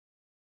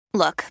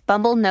Look,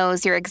 Bumble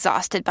knows you're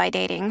exhausted by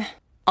dating.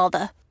 All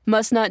the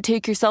must not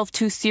take yourself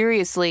too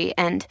seriously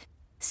and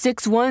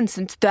 6'1"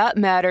 since that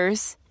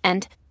matters.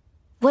 And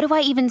what do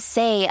I even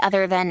say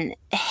other than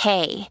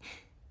hey?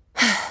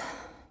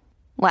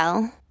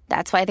 Well,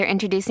 that's why they're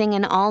introducing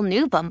an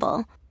all-new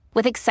Bumble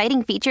with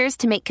exciting features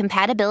to make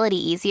compatibility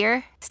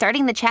easier,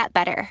 starting the chat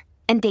better,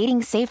 and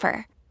dating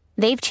safer.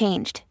 They've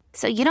changed,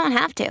 so you don't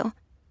have to.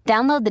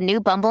 Download the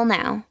new Bumble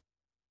now.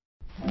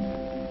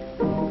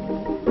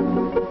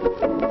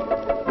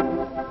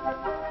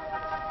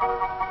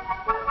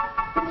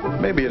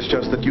 Maybe it's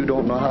just that you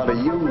don't know how to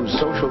use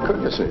social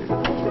courtesy.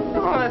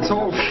 Oh, that's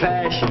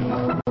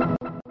old-fashioned.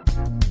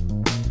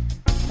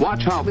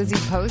 Watch how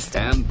Lizzie Post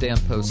and Dan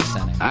Post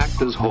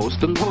act as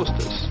host and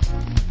hostess.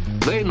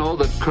 They know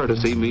that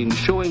courtesy means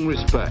showing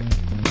respect,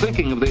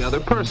 thinking of the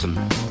other person,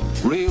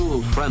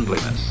 real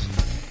friendliness.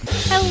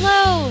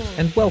 Hello!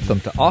 And welcome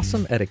to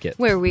Awesome Etiquette,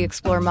 where we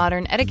explore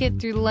modern etiquette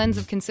through the lens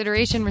of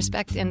consideration,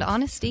 respect, and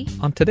honesty.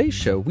 On today's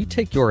show, we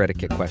take your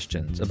etiquette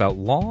questions about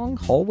long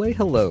hallway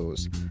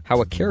hellos,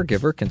 how a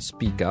caregiver can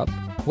speak up,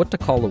 what to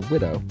call a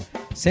widow,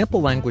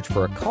 sample language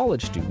for a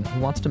college student who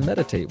wants to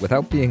meditate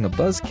without being a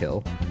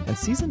buzzkill, and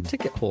season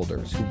ticket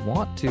holders who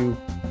want to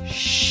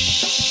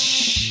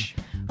shh.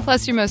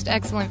 Plus your most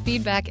excellent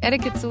feedback,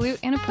 etiquette salute,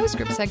 and a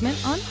postscript segment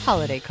on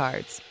holiday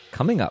cards.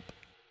 Coming up.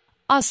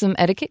 Awesome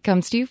Etiquette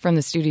comes to you from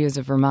the studios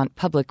of Vermont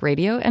Public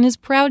Radio and is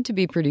proud to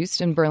be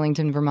produced in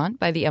Burlington, Vermont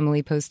by the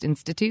Emily Post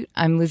Institute.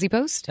 I'm Lizzie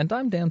Post. And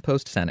I'm Dan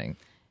Post Senning.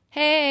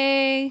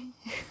 Hey!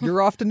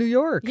 You're off to New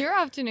York. You're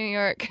off to New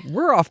York.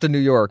 We're off to New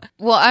York.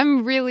 Well,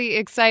 I'm really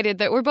excited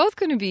that we're both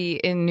going to be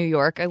in New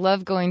York. I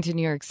love going to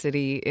New York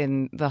City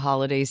in the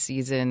holiday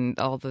season.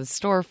 All the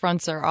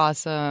storefronts are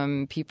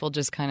awesome. People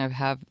just kind of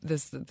have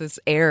this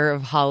air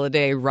of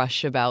holiday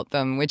rush about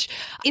them, which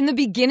in the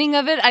beginning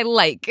of it, I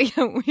like.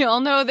 We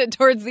all know that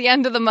towards the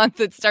end of the month,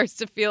 it starts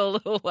to feel a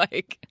little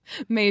like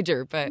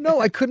major. But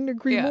no, I couldn't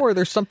agree more.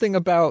 There's something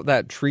about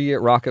that tree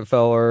at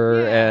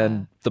Rockefeller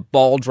and the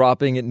ball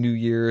dropping at New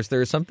Year's.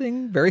 There's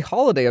something very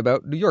holiday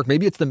about New York.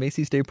 Maybe it's the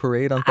Macy's Day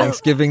Parade on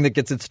Thanksgiving that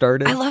gets it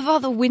started. I love all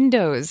the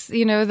windows,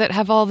 that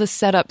have all the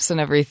setups and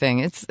everything.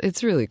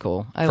 It's really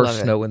cool. I love it.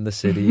 First snow in the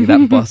city,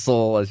 that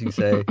bustle, as you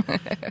say.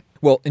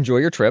 Well, enjoy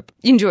your trip.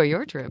 Enjoy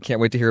your trip.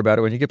 Can't wait to hear about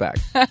it when you get back.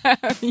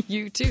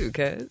 You too,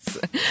 cuz.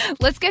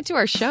 Let's get to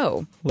our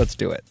show. Let's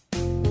do it.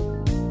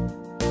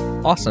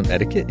 Awesome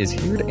Etiquette is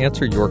here to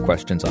answer your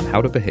questions on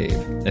how to behave.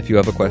 If you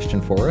have a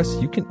question for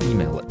us, you can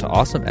email it to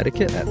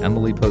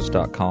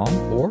awesomeetiquette@emilypost.com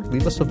or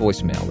leave us a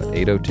voicemail at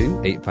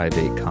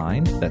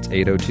 802-858-KIND. That's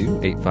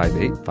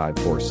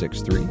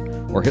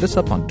 802-858-5463. Or hit us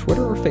up on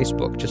Twitter or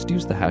Facebook. Just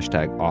use the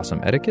hashtag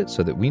 #AwesomeEtiquette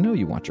so that we know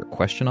you want your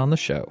question on the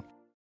show.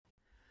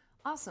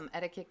 Awesome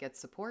Etiquette gets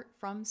support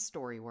from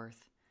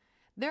Storyworth.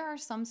 There are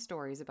some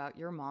stories about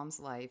your mom's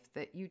life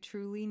that you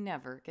truly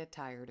never get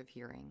tired of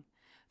hearing.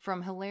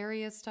 From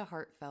hilarious to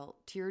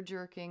heartfelt,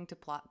 tear-jerking to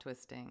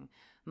plot-twisting,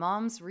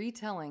 Mom's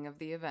retelling of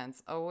the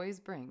events always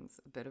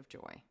brings a bit of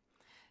joy.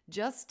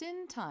 Just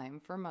in time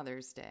for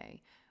Mother's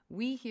Day,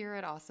 we here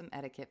at Awesome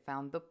Etiquette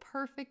found the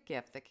perfect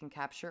gift that can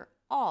capture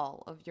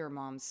all of your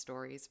mom's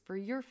stories for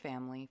your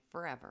family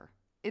forever.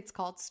 It's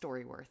called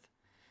Storyworth.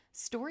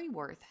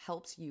 Storyworth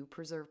helps you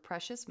preserve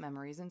precious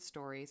memories and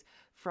stories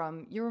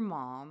from your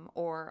mom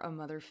or a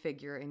mother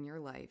figure in your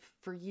life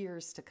for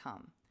years to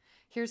come.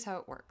 Here's how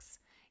it works.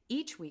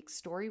 Each week,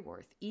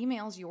 Storyworth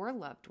emails your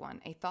loved one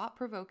a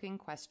thought-provoking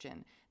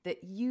question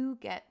that you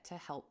get to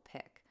help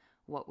pick.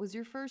 What was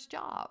your first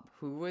job?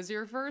 Who was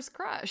your first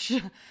crush?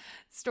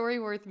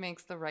 Storyworth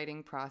makes the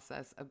writing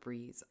process a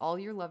breeze. All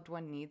your loved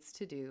one needs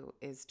to do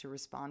is to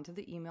respond to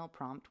the email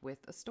prompt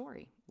with a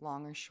story.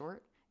 Long or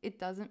short, it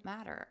doesn't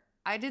matter.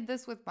 I did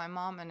this with my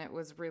mom and it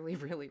was really,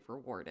 really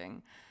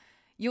rewarding.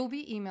 You'll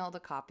be emailed a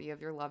copy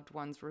of your loved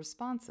one's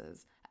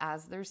responses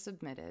as they're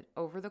submitted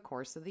over the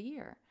course of the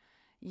year.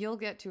 You'll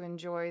get to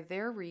enjoy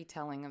their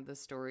retelling of the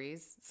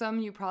stories. Some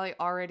you probably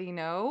already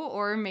know,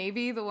 or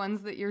maybe the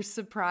ones that you're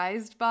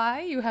surprised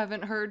by you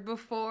haven't heard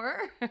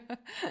before.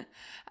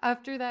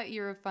 After that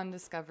year of fun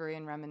discovery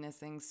and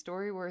reminiscing,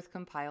 Storyworth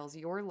compiles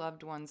your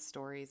loved one's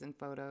stories and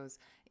photos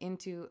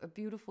into a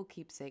beautiful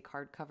keepsake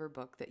hardcover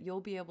book that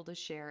you'll be able to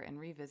share and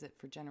revisit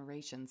for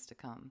generations to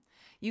come.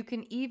 You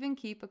can even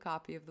keep a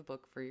copy of the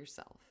book for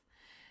yourself.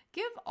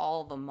 Give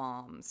all the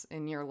moms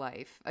in your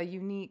life a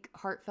unique,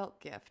 heartfelt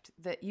gift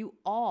that you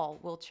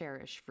all will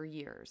cherish for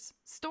years.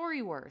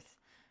 Storyworth.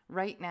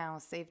 Right now,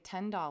 save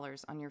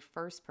 $10 on your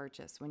first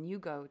purchase when you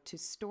go to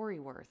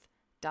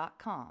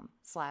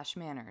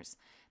storyworth.com/manners.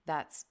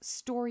 That's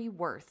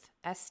Storyworth,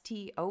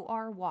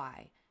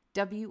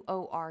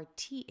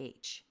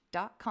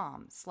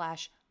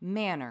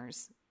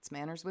 STORYWORTH.com/manners. It's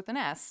manners with an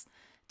S,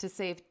 to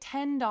save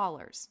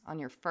 $10 on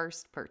your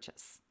first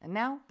purchase. And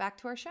now, back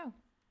to our show.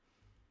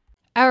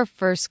 Our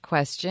first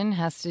question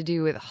has to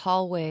do with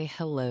hallway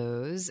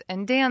hellos.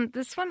 And Dan,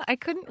 this one, I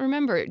couldn't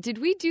remember. Did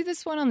we do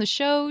this one on the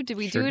show? Did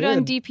we do it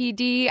on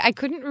DPD? I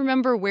couldn't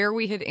remember where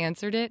we had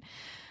answered it.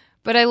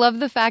 But I love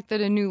the fact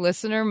that a new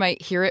listener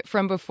might hear it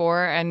from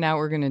before, and now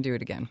we're going to do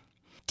it again.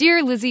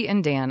 Dear Lizzie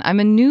and Dan, I'm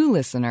a new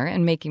listener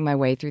and making my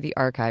way through the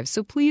archives,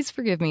 so please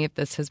forgive me if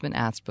this has been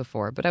asked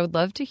before, but I would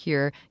love to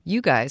hear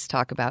you guys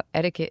talk about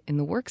etiquette in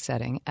the work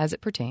setting as it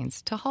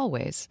pertains to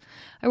hallways.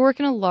 I work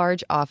in a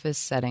large office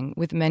setting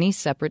with many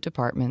separate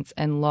departments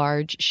and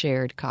large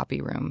shared copy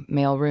room,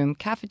 mail room,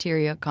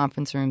 cafeteria,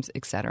 conference rooms,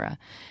 etc.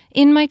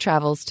 In my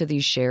travels to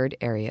these shared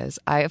areas,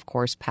 I, of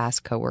course,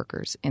 pass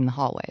coworkers in the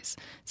hallways,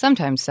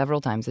 sometimes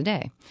several times a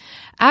day.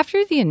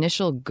 After the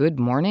initial good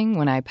morning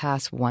when I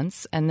pass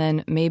once, and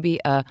then maybe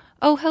a,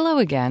 oh, hello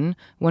again,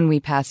 when we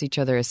pass each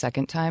other a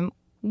second time,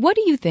 what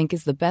do you think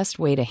is the best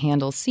way to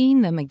handle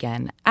seeing them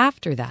again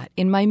after that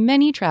in my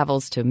many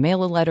travels to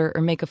mail a letter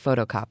or make a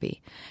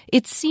photocopy?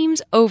 It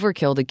seems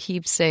overkill to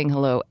keep saying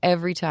hello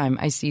every time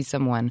I see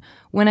someone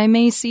when I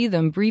may see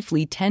them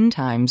briefly 10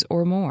 times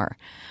or more.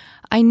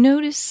 I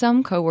notice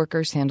some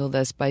coworkers handle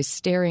this by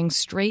staring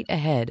straight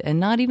ahead and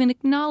not even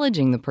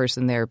acknowledging the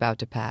person they're about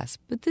to pass,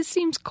 but this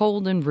seems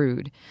cold and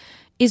rude.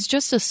 Is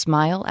just a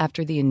smile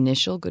after the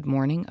initial good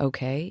morning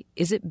okay?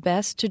 Is it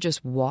best to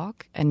just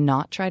walk and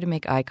not try to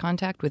make eye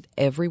contact with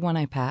everyone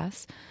I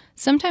pass?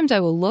 Sometimes I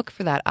will look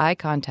for that eye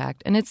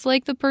contact, and it's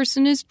like the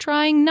person is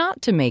trying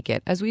not to make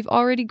it, as we've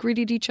already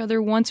greeted each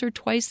other once or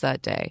twice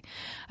that day.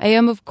 I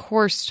am, of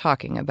course,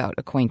 talking about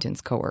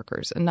acquaintance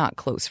coworkers and not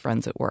close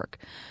friends at work.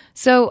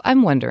 So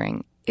I'm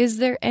wondering, is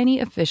there any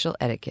official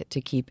etiquette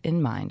to keep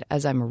in mind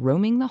as I'm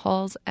roaming the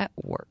halls at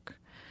work?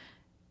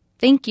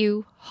 Thank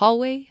you,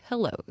 Hallway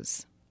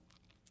Hellos.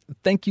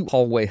 Thank you,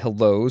 Hallway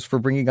Hellos, for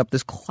bringing up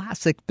this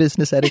classic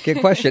business etiquette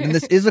question. And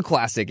this is a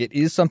classic. It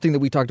is something that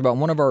we talked about in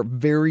one of our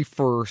very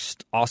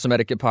first Awesome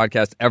Etiquette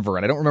podcasts ever.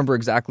 And I don't remember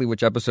exactly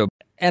which episode.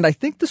 And I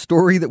think the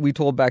story that we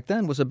told back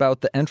then was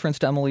about the entrance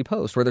to Emily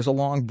Post, where there's a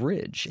long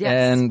bridge. Yes.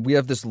 And we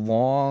have this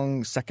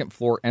long second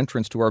floor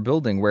entrance to our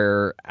building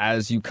where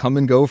as you come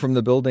and go from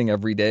the building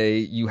every day,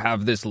 you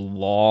have this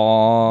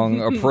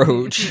long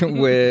approach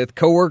with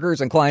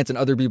coworkers and clients and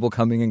other people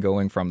coming and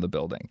going from the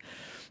building.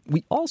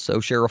 We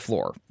also share a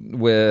floor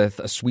with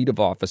a suite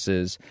of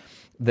offices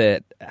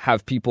that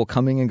have people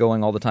coming and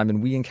going all the time,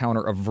 and we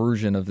encounter a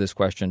version of this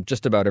question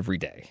just about every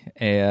day.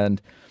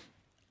 And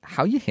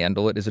how you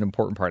handle it is an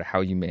important part of how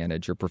you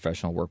manage your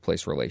professional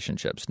workplace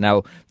relationships.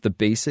 Now, the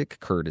basic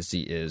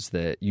courtesy is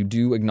that you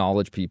do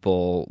acknowledge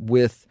people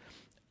with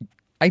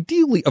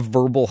ideally a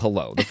verbal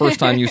hello the first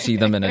time you see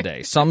them in a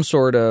day. Some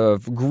sort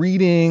of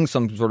greeting,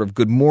 some sort of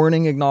good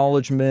morning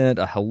acknowledgement,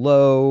 a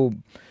hello,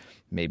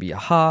 maybe a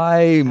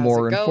hi,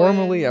 more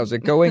informally. How's it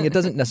going? It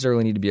doesn't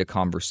necessarily need to be a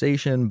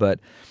conversation, but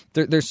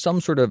there's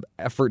some sort of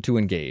effort to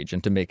engage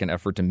and to make an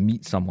effort to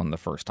meet someone the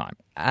first time.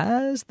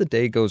 As the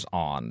day goes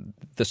on,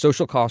 the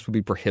social cost would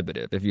be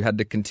prohibitive if you had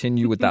to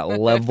continue with that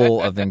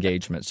level of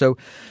engagement. So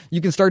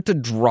you can start to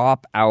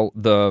drop out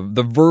the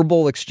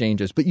verbal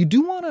exchanges, but you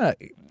do want to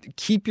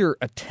keep your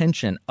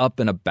attention up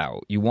and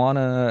about. You want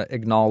to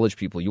acknowledge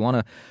people. You want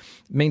to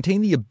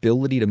maintain the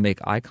ability to make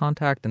eye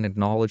contact and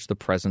acknowledge the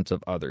presence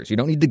of others. You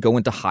don't need to go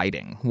into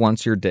hiding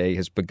once your day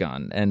has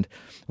begun. And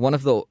one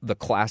of the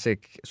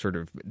classic sort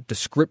of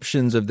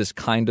descriptions of this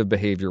kind of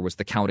behavior was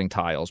the counting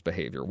tiles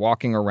behavior,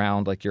 walking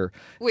around like you're...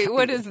 Wait,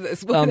 what is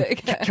this?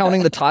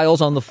 Counting the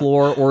tiles on the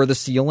floor or the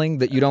ceiling,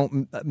 that you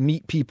don't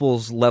meet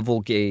people's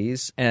level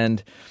gaze,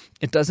 and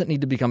it doesn't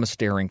need to become a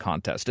staring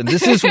contest. And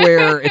this is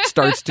where it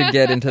starts to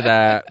get into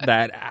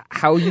that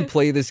how you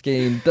play this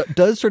game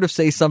does sort of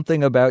say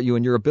something about you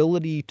and your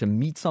ability to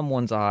meet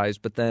someone's eyes,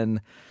 but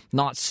then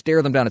not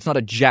stare them down. It's not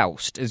a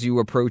joust as you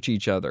approach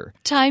each other.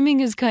 Timing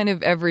is kind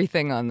of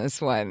everything on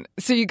this one.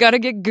 So you got to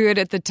get good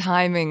at the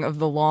timing of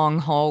the long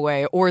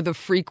hallway or the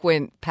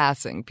frequent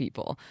passing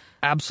people.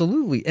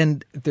 Absolutely.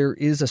 And there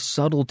is a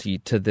subtlety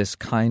to this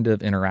kind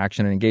of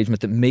interaction and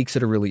engagement that makes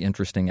it a really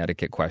interesting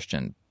etiquette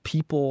question.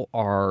 People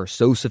are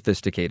so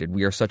sophisticated.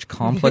 We are such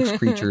complex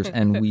creatures,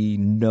 and we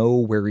know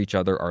where each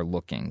other are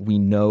looking. We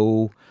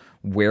know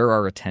where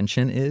our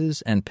attention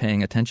is, and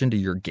paying attention to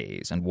your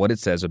gaze and what it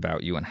says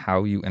about you and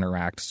how you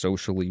interact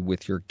socially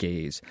with your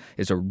gaze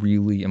is a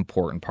really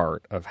important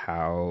part of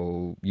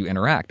how you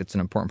interact. It's an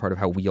important part of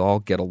how we all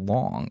get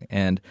along.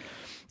 And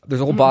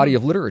there's a whole body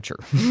of literature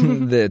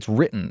that's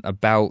written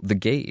about the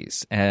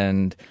gaze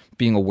and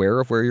being aware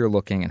of where you're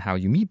looking and how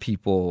you meet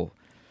people.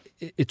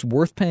 It's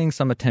worth paying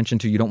some attention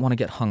to. You don't want to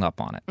get hung up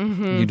on it.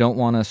 Mm-hmm. You don't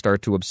want to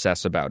start to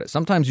obsess about it.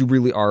 Sometimes you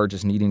really are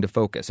just needing to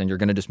focus, and you're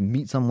going to just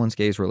meet someone's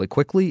gaze really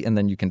quickly, and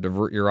then you can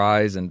divert your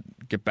eyes and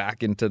get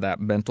back into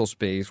that mental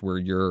space where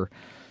you're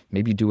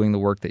maybe doing the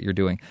work that you're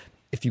doing.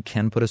 If you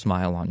can put a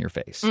smile on your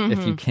face,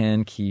 if you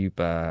can keep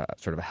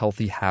sort of a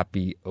healthy,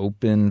 happy,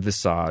 open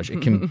visage,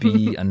 it can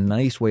be a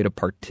nice way to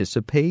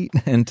participate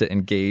and to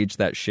engage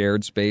that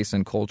shared space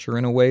and culture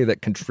in a way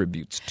that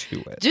contributes to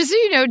it. Just so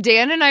you know,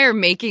 Dan and I are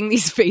making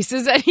these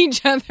faces at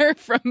each other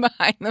from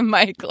behind the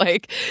mic.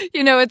 Like,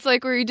 you know, it's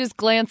like where you just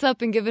glance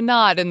up and give a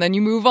nod and then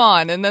you move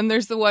on. And then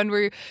there's the one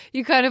where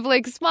you kind of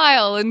like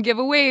smile and give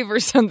a wave or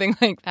something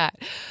like that.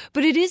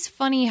 But it is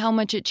funny how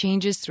much it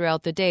changes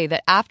throughout the day,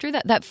 that after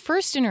that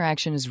first interaction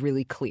connection is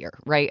really clear,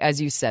 right?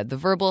 As you said, the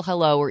verbal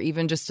hello or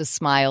even just a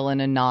smile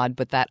and a nod,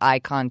 but that eye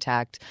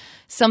contact,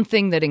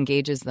 something that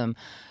engages them.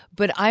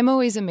 But I'm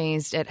always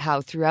amazed at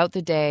how throughout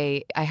the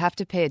day I have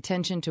to pay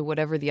attention to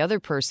whatever the other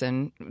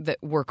person that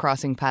we're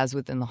crossing paths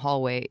with in the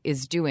hallway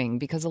is doing.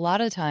 Because a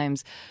lot of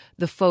times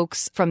the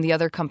folks from the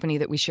other company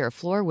that we share a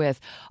floor with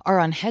are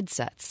on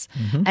headsets.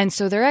 Mm-hmm. And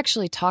so they're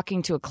actually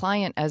talking to a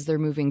client as they're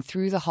moving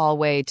through the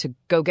hallway to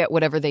go get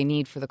whatever they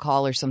need for the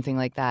call or something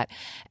like that.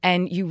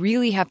 And you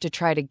really have to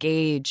try to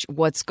gauge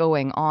what's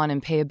going on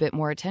and pay a bit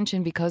more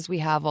attention because we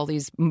have all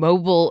these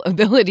mobile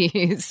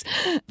abilities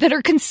that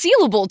are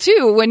concealable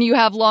too when you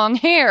have long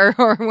hair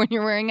or when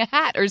you're wearing a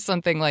hat or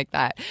something like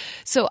that.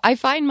 So I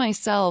find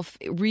myself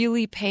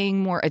really paying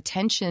more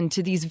attention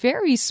to these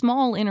very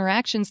small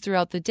interactions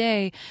throughout the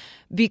day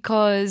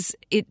because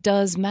it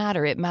does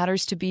matter. It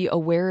matters to be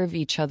aware of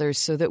each other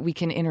so that we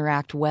can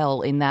interact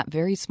well in that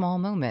very small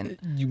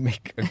moment. You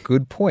make a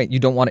good point. You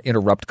don't want to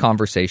interrupt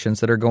conversations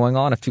that are going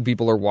on. If two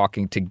people are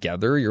walking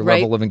together, your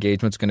level of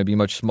engagement is going to be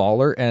much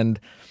smaller. And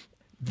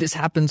this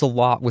happens a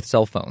lot with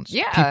cell phones.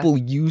 Yeah. People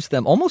use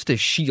them almost as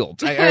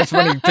shields. It's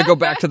funny to go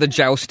back to the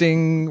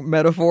jousting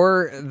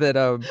metaphor that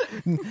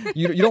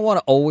you don't want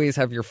to always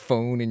have your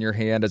phone in your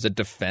hand as a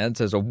defense,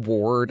 as a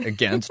ward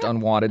against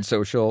unwanted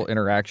social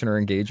interaction or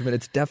engagement.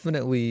 It's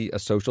definitely a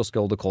social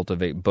skill to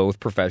cultivate both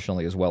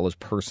professionally as well as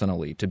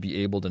personally to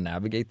be able to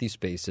navigate these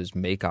spaces,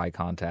 make eye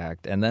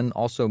contact, and then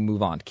also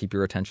move on, keep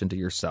your attention to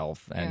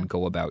yourself and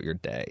go about your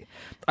day.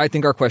 I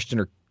think our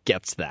questioner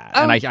gets that.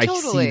 And I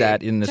see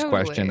that in this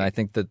question. I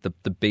think that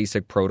the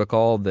basic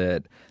protocol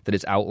that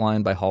is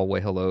outlined by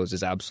Hallway Hellos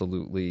is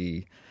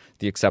absolutely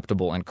the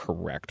acceptable and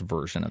correct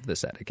version of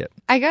this etiquette.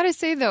 I got to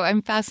say, though,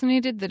 I'm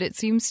fascinated that it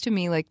seems to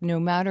me like no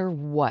matter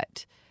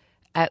what,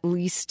 at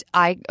least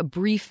a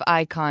brief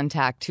eye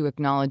contact to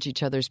acknowledge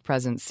each other's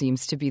presence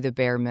seems to be the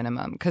bare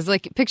minimum. Because,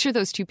 like, picture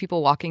those two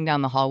people walking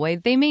down the hallway.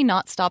 They may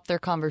not stop their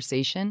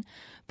conversation,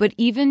 but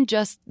even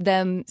just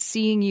them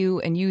seeing you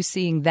and you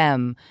seeing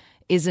them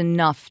is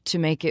enough to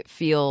make it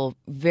feel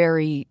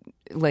very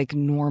like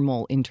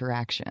normal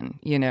interaction,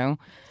 you know?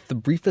 The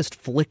briefest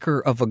flicker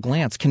of a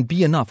glance can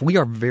be enough. We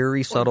are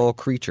very subtle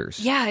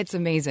creatures. Yeah, it's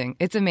amazing.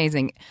 It's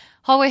amazing.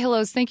 Hallway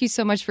Hellos, thank you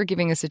so much for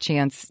giving us a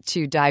chance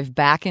to dive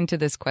back into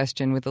this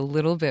question with a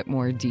little bit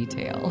more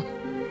detail.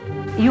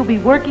 You'll be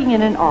working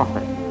in an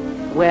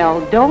office.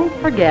 Well, don't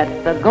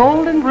forget the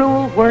golden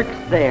rule works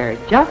there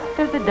just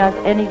as it does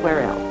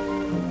anywhere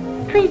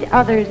else. Treat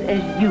others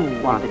as you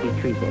want to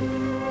be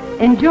treated.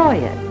 Enjoy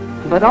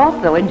it, but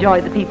also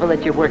enjoy the people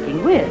that you're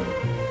working with.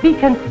 Be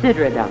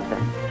considerate of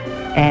them,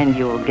 and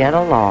you'll get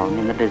along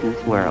in the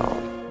business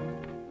world.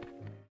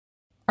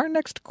 Our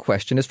next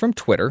question is from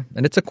Twitter,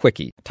 and it's a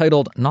quickie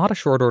titled Not a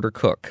Short Order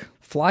Cook.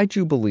 Fly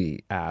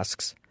Jubilee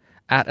asks,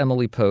 at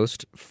Emily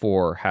Post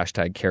for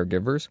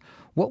 #caregivers,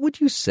 what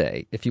would you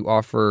say if you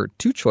offer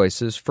two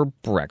choices for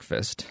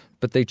breakfast,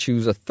 but they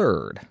choose a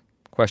third? ?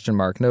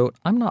 Note,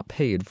 I'm not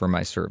paid for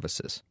my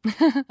services.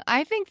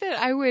 I think that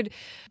I would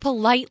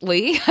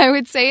I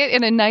would say it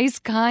in a nice,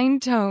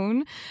 kind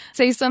tone.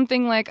 Say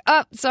something like,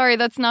 sorry,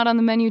 that's not on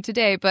the menu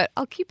today, but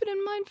I'll keep it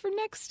in mind for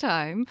next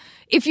time.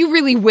 If you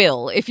really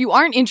will. If you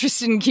aren't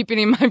interested in keeping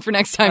it in mind for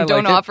next time,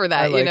 don't offer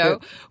that, you know?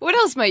 What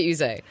else might you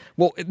say?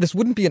 Well, this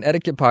wouldn't be an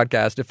etiquette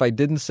podcast if I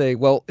didn't say,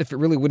 well, if it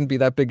really wouldn't be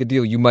that big a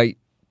deal, you might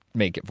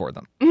make it for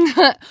them.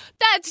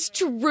 That's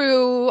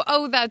true.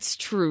 Oh, that's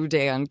true,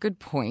 Dan. Good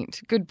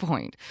point. Good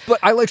point. But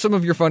I like some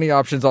of your funny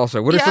options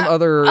also. What are some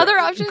other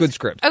options? Good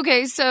scripts?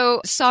 Okay,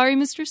 so sorry,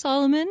 Mr.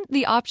 Solomon.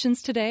 The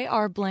options today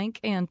are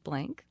blank and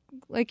blank.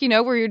 Like, you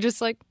know, where you're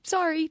just like,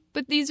 sorry,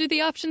 but these are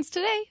the options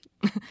today.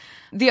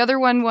 The other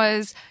one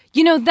was,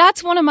 you know,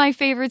 that's one of my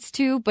favorites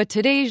too, but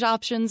today's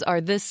options are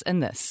this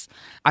and this.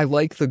 I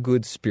like the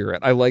good spirit.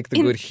 I like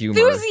the good humor.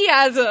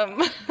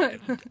 Enthusiasm.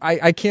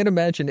 I can't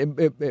imagine.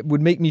 It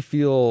would make me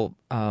feel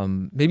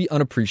maybe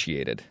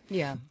unappreciated.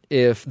 Yeah.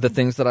 If the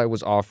things that I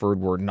was offered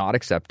were not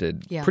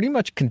accepted pretty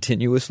much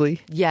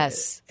continuously.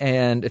 Yes.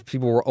 And if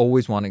people were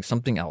always wanting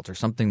something else or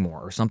something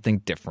more or something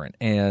different.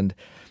 And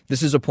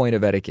this is a point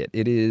of etiquette.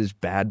 It is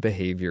bad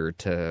behavior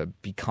to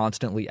be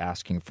constantly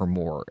asking for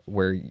more,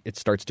 where it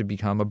starts to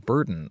become a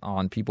burden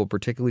on people,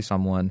 particularly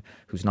someone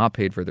who's not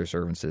paid for their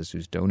services,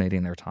 who's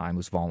donating their time,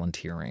 who's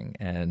volunteering.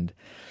 And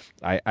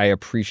I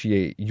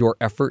appreciate your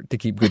effort to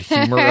keep good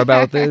humor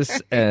about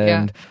this,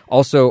 and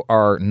also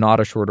our Not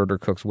a Short Order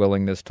Cook's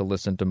willingness to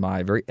listen to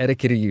my very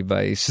etiquette-y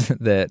advice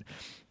that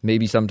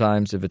maybe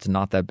sometimes if it's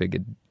not that big a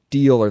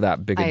deal or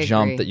that big a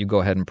jump, that you go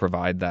ahead and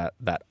provide that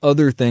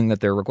other thing that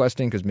they're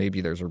requesting, because maybe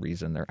there's a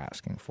reason they're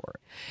asking for it.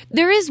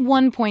 There is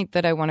one point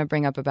that I want to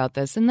bring up about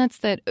this, and that's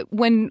that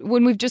when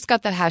we've just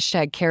got the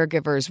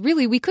 #caregivers,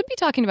 really, we could be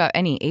talking about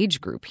any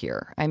age group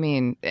here. I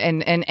mean,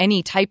 and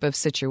any type of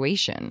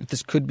situation.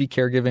 This could be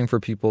caregiving for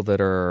people that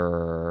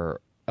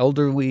are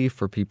elderly,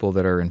 for people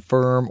that are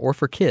infirm, or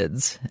for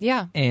kids.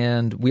 Yeah.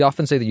 And we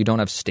often say that you don't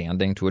have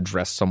standing to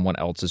address someone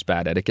else's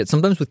bad etiquette.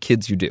 Sometimes with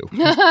kids you do.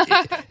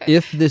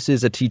 If this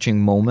is a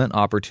teaching moment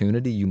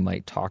opportunity, you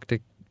might talk to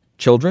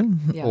children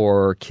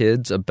or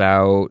kids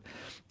about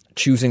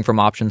choosing from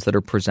options that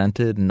are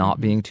presented, not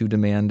being too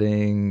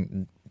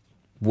demanding.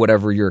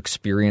 Whatever you're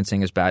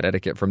experiencing as bad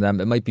etiquette from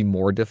them, it might be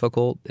more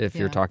difficult if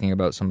you're talking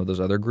about some of those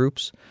other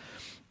groups.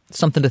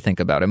 Something to think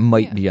about. It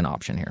might be an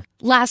option here.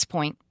 Last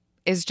point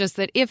is just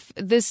that if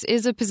this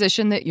is a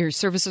position that your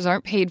services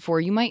aren't paid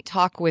for, you might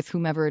talk with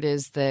whomever it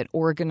is that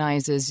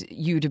organizes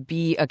you to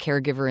be a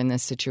caregiver in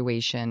this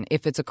situation.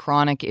 If it's a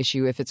chronic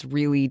issue, if it's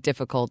really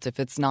difficult, if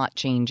it's not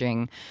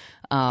changing,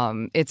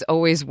 it's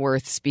always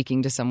worth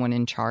speaking to someone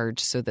in charge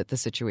so that the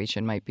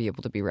situation might be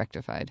able to be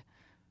rectified.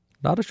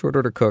 Not a short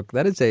order cook.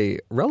 That is a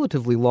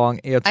relatively long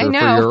answer for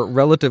your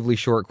relatively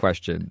short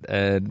question.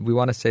 And we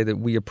want to say that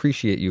we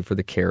appreciate you for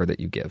the care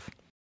that you give.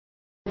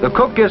 The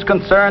cook is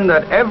concerned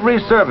that every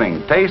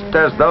serving tastes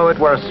as though it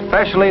were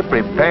specially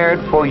prepared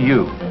for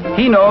you.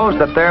 He knows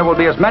that there will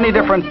be as many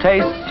different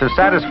tastes to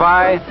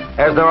satisfy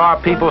as there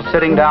are people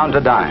sitting down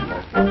to dine.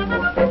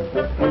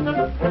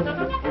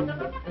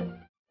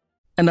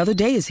 Another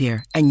day is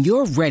here, and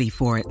you're ready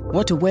for it.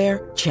 What to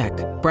wear? Check.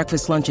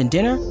 Breakfast, lunch, and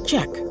dinner?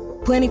 Check.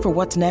 Planning for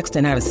what's next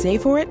and how to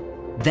save for it?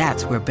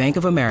 That's where Bank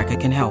of America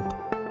can help.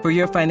 For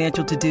your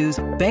financial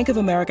to-dos, Bank of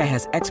America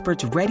has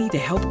experts ready to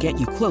help get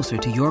you closer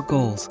to your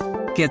goals.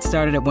 Get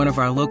started at one of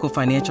our local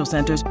financial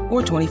centers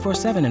or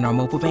 24/7 in our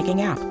mobile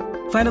banking app.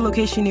 Find a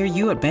location near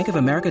you at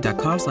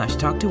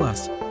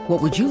bankofamerica.com/talktous.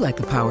 What would you like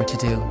the power to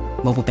do?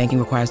 Mobile banking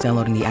requires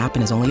downloading the app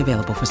and is only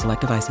available for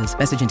select devices.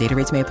 Message and data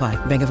rates may apply.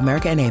 Bank of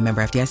America N.A.,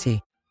 member FDIC.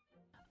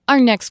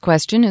 Our next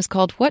question is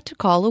called What to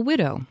Call a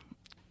Widow.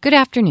 Good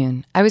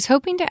afternoon. I was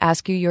hoping to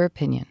ask you your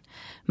opinion.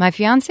 My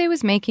fiancé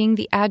was making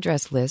the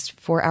address list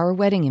for our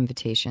wedding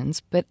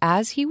invitations, but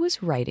as he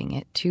was writing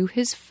it to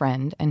his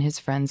friend and his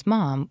friend's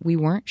mom, we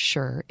weren't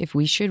sure if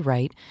we should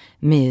write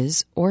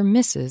Ms. or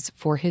Mrs.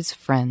 for his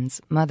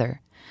friend's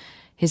mother.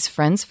 His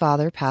friend's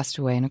father passed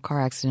away in a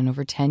car accident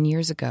over 10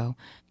 years ago,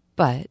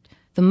 but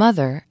the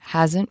mother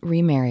hasn't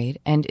remarried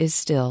and is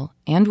still,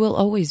 and will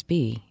always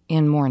be,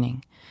 in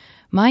mourning.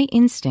 My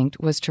instinct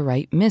was to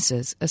write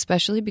Mrs.,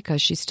 especially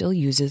because she still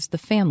uses the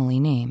family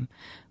name.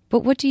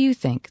 But what do you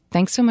think?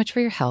 Thanks so much for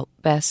your help.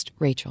 Best,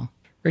 Rachel.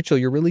 Rachel,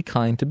 you're really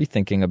kind to be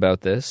thinking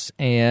about this,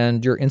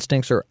 and your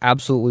instincts are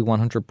absolutely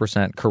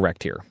 100%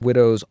 correct here.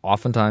 Widows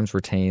oftentimes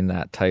retain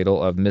that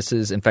title of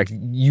Mrs. In fact,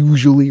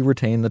 usually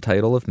retain the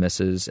title of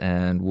Mrs.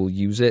 and will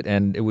use it,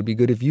 and it would be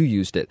good if you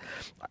used it.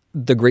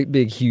 The great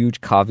big huge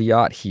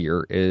caveat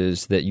here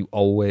is that you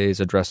always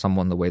address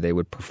someone the way they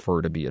would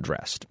prefer to be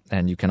addressed,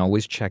 and you can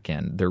always check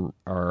in. There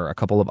are a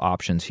couple of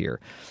options here.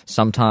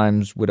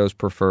 Sometimes widows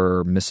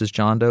prefer Mrs.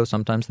 John Doe,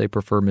 sometimes they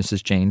prefer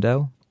Mrs. Jane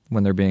Doe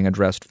when they're being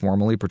addressed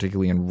formally,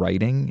 particularly in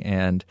writing,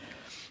 and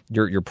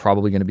you're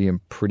probably going to be in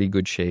pretty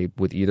good shape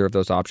with either of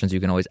those options. You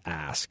can always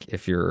ask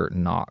if you're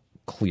not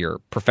clear.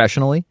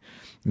 Professionally,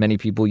 many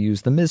people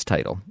use the Ms.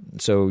 title,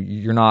 so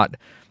you're not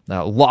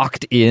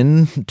locked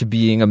in to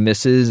being a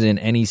Mrs. in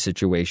any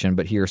situation,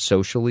 but here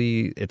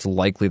socially, it's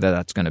likely that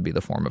that's going to be the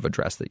form of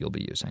address that you'll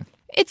be using.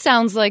 It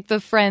sounds like the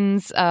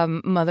friend's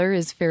mother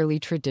is fairly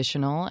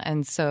traditional,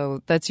 and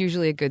so that's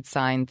usually a good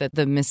sign that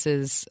the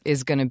Mrs.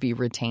 is going to be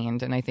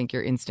retained, and I think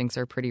your instincts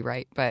are pretty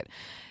right. But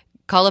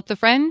call up the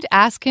friend,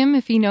 ask him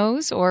if he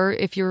knows, or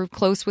if you're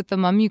close with the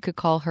mom, you could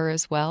call her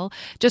as well.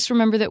 Just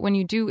remember that when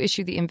you do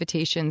issue the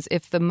invitations,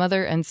 if the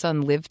mother and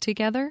son live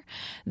together,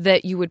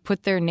 that you would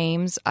put their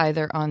names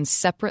either on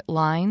separate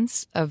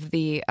lines of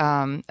the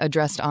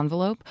addressed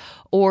envelope,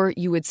 or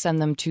you would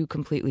send them two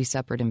completely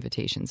separate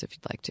invitations if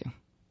you'd like to.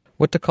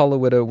 What to Call a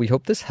Widow. We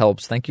hope this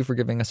helps. Thank you for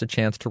giving us a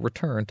chance to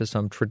return to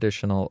some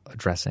traditional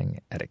addressing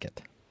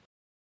etiquette.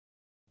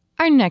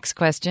 Our next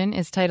question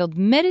is titled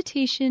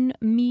Meditation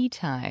Me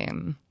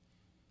Time.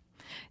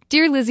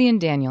 Dear Lizzie and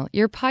Daniel,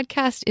 your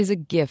podcast is a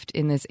gift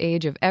in this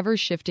age of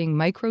ever-shifting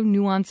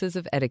micro-nuances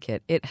of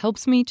etiquette. It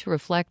helps me to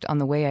reflect on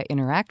the way I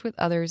interact with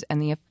others and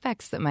the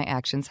effects that my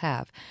actions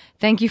have.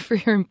 Thank you for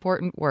your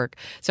important work.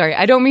 Sorry,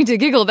 I don't mean to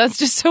giggle. That's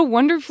just so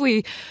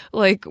wonderfully,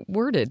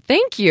 worded.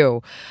 Thank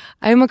you.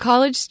 I am a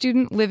college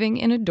student living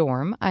in a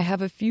dorm. I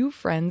have a few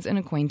friends and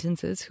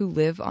acquaintances who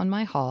live on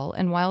my hall,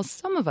 and while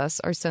some of us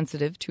are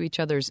sensitive to each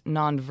other's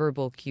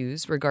nonverbal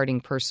cues regarding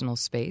personal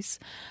space,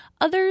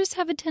 others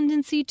have a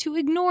tendency to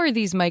ignore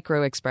these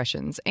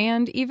micro-expressions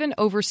and even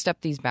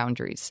overstep these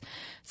boundaries.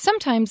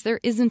 Sometimes there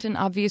isn't an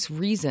obvious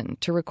reason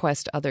to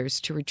request others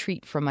to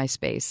retreat from my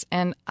space,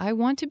 and I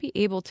want to be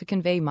able to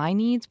convey my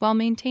needs while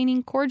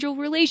maintaining cordial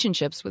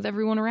relationships with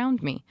everyone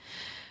around me.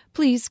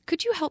 Please,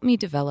 could you help me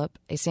develop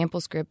a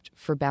sample script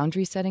for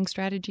boundary setting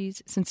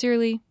strategies?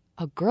 Sincerely,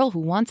 a girl who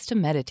wants to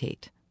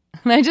meditate.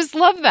 And I just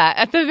love that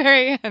at the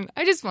very end.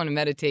 I just want to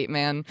meditate,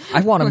 man.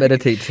 I want to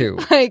meditate too.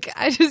 I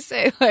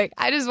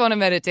just want to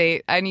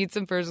meditate. I need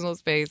some personal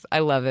space. I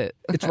love it.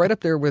 It's right up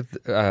there with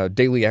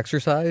daily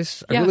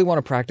exercise. I really want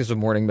to practice a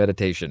morning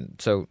meditation.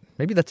 So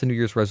maybe that's a New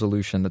Year's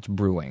resolution that's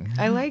brewing.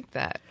 I like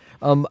that.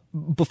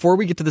 Before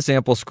we get to the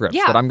sample scripts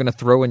that I'm going to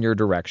throw in your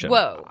direction,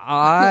 Whoa.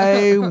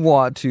 I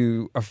want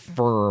to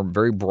affirm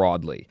very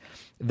broadly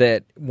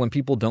that when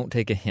people don't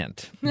take a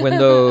hint, when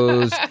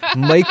those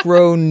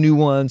micro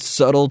nuanced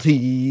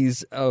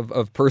subtleties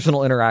of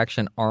personal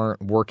interaction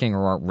aren't working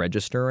or aren't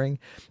registering,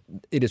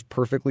 it is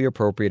perfectly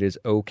appropriate, it is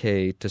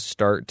okay to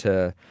start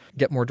to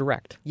get more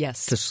direct.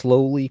 Yes. To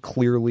slowly,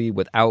 clearly,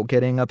 without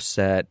getting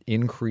upset,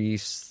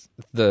 increase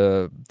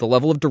the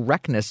level of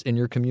directness in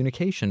your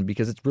communication,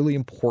 because it's really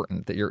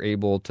important that you're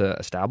able to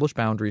establish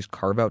boundaries,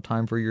 carve out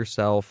time for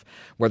yourself,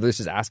 whether this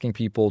is asking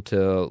people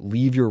to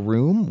leave your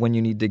room when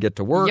you need to get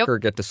to work or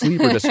get to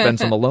sleep or just spend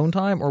some alone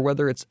time, or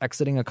whether it's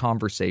exiting a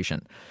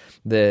conversation.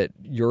 That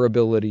your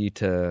ability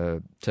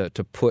to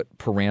put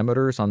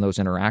parameters on those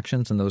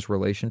interactions and those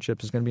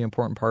relationships is going to be an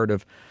important part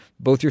of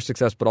both your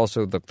success, but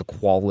also the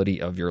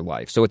quality of your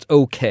life. So it's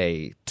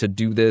okay to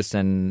do this,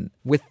 and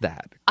with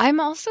that. I'm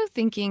also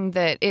thinking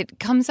that it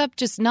comes up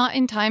just not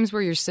in times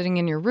where you're sitting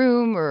in your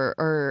room or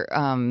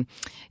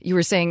you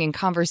were saying in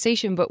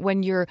conversation, but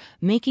when you're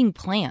making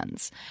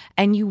plans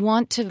and you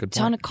want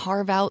to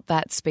carve out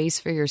that space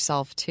for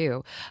yourself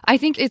too. I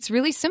think it's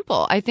really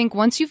simple. I think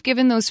once you've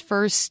given those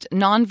first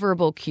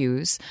nonverbal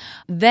cues,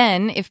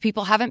 then if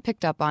people haven't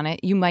picked up on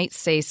it, you might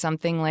say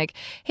something like,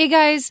 hey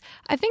guys,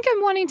 I think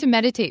I'm wanting to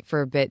meditate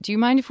for a bit. Do you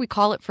mind if we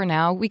call it for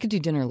now? We could do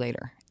dinner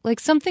later. Like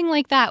something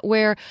like that,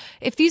 where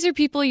if these are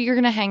people you're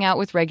going to hang out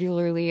with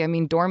regularly, I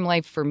mean, dorm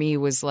life for me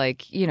was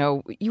like,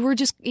 you were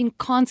just in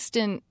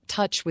constant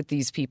touch with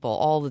these people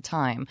all the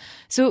time.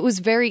 So it was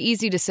very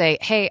easy to say,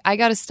 hey, I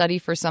got to study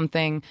for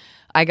something.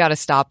 I got to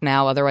stop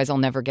now. Otherwise, I'll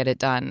never get it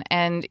done.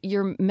 And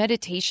your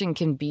meditation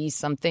can be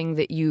something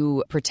that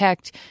you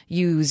protect,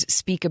 use,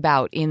 speak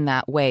about in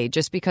that way.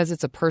 Just because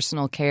it's a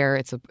personal care,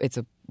 it's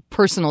a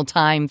personal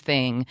time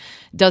thing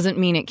doesn't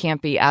mean it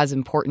can't be as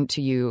important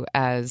to you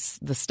as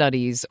the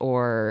studies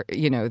or,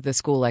 the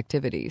school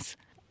activities.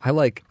 I'm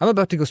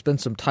about to go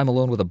spend some time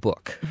alone with a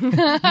book. You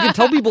can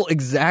tell people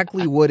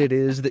exactly what it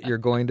is that you're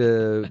going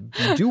to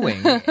be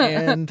doing.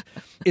 And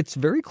it's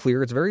very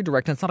clear, it's very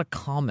direct, and it's not a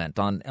comment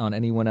on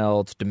anyone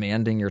else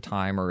demanding your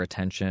time or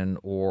attention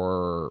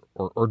or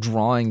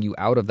drawing you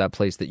out of that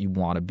place that you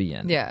want to be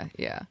in. Yeah.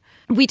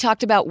 We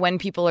talked about when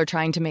people are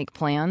trying to make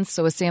plans.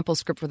 So a sample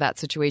script for that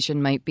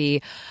situation might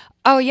be,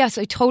 oh, yes,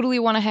 I totally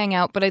want to hang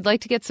out, but I'd like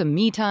to get some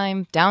me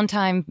time,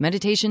 downtime,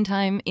 meditation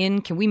time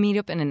in. Can we meet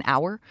up in an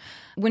hour?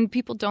 When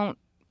people don't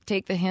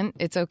take the hint,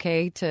 it's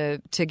okay to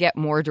get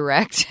more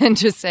direct and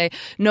just say,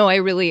 no, I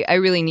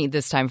really need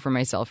this time for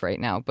myself right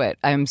now, but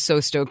I'm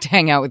so stoked to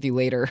hang out with you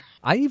later.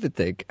 I even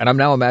think, and I'm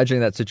now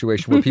imagining that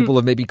situation where people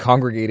have maybe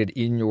congregated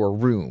in your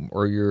room,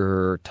 or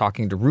you're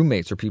talking to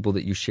roommates or people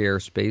that you share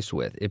space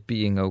with, it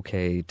being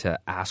okay to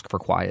ask for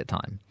quiet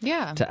time.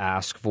 Yeah. To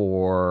ask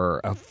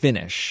for a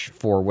finish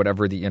for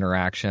whatever the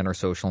interaction or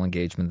social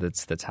engagement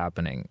that's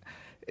happening.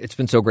 It's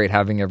been so great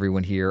having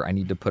everyone here. I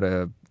need to put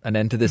an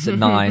end to this at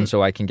 9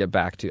 so I can get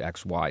back to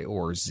X, Y,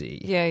 or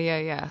Z.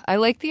 Yeah. I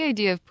like the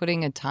idea of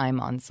putting a time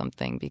on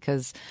something,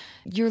 because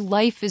your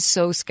life is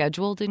so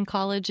scheduled in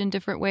college in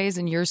different ways,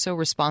 and you're so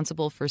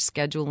responsible for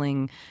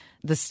scheduling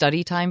the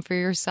study time for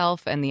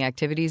yourself and the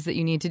activities that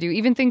you need to do,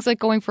 even things like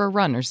going for a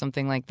run or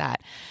something like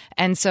that.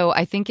 And so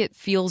I think it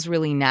feels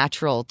really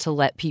natural to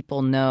let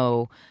people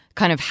know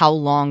kind of how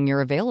long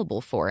you're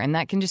available for. And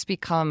that can just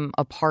become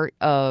a part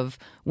of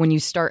when you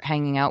start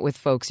hanging out with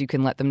folks, you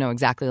can let them know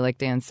exactly like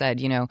Dan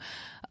said,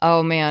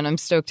 oh man, I'm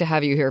stoked to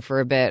have you here for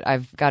a bit.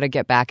 I've got to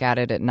get back at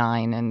it at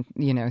 9 and,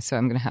 so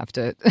I'm going to have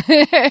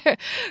to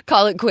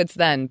call it quits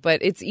then.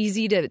 But it's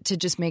easy to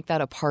just make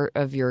that a part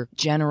of your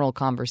general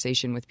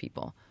conversation with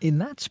people. In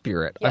that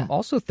spirit, yeah. I'm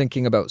also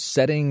thinking about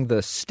setting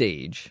the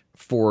stage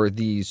for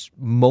these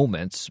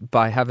moments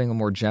by having a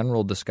more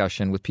general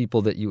discussion with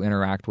people that you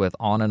interact with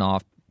on and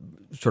off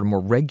sort of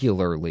more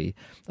regularly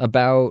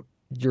about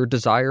your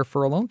desire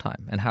for alone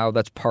time and how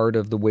that's part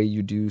of the way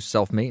you do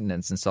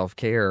self-maintenance and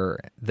self-care,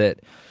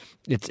 that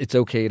it's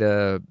okay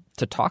to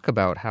talk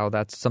about how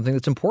that's something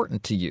that's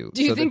important to you.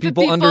 Do you so think that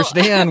people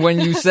understand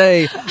when you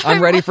say,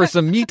 I'm ready for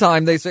some me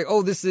time, they say,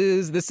 oh, this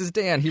is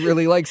Dan. He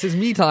really likes his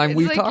me time.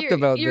 We've talked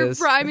about you're this.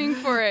 You're priming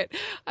for it.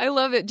 I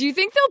love it. Do you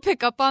think they'll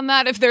pick up on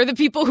that if they're the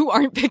people who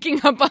aren't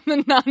picking up on the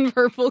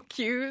nonverbal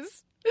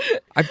cues?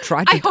 I've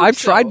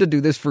tried to do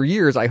this for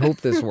years. I hope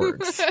this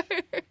works.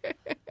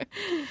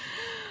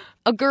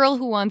 A girl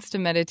who wants to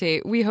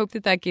meditate. We hope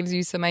that gives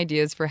you some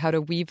ideas for how to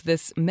weave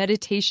this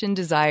meditation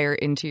desire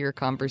into your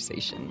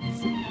conversations.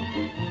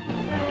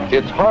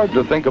 It's hard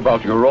to think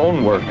about your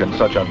own work in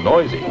such a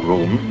noisy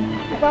room.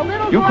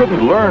 You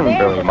couldn't learn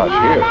very much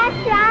here.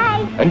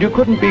 And you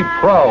couldn't be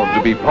proud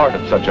to be part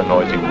of such a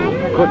noisy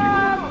room, could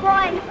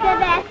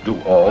you? Do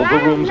all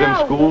the rooms in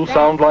school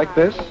sound like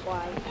this?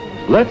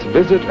 Let's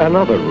visit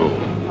another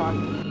room.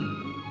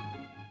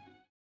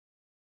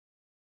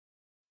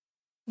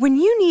 When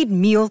you need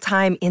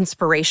mealtime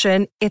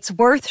inspiration, it's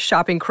worth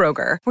shopping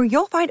Kroger, where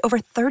you'll find over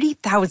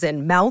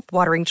 30,000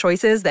 mouth-watering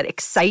choices that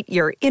excite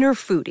your inner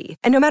foodie.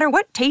 And no matter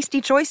what tasty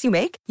choice you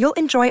make, you'll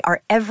enjoy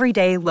our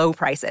everyday low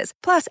prices,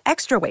 plus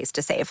extra ways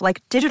to save,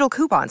 like digital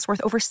coupons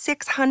worth over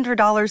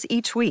 $600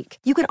 each week.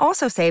 You can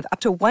also save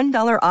up to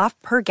 $1 off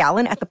per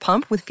gallon at the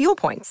pump with fuel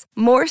points.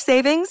 More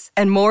savings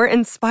and more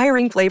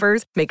inspiring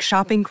flavors make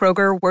shopping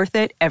Kroger worth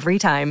it every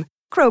time.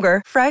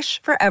 Kroger,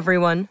 fresh for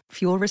everyone.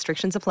 Fuel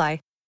restrictions apply.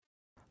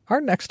 Our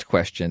next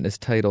question is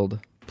titled,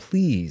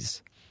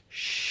 Please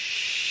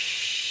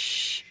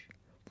Shh.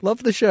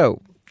 Love the show.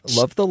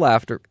 Love the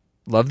laughter.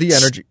 Love the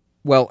energy.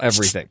 Well,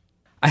 everything.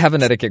 I have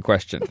an etiquette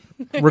question.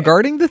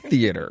 Regarding the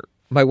theater,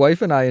 my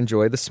wife and I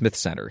enjoy the Smith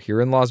Center here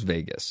in Las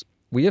Vegas.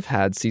 We have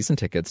had season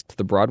tickets to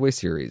the Broadway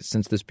series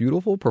since this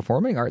beautiful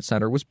performing arts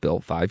center was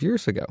built 5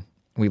 years ago.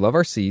 We love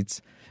our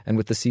seats, and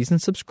with the season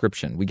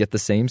subscription, we get the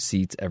same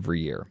seats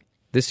every year.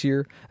 This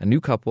year, a new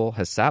couple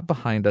has sat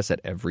behind us at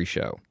every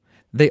show.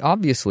 They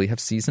obviously have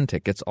season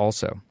tickets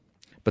also,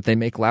 but they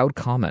make loud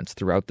comments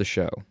throughout the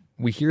show.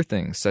 We hear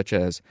things such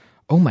as,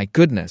 "Oh my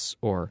goodness,"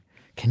 or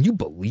 "Can you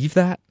believe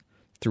that?"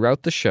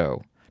 throughout the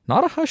show,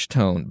 not a hushed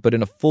tone, but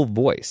in a full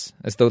voice,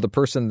 as though the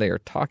person they are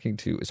talking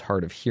to is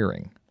hard of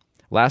hearing.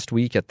 Last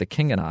week at The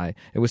King and I,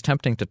 it was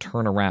tempting to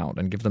turn around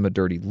and give them a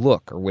dirty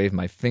look or wave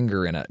my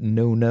finger in a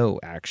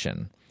no-no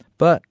action.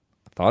 But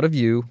I thought of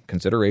you,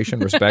 consideration,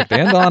 respect,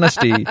 and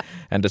honesty,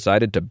 and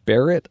decided to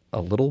bear it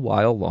a little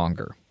while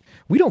longer.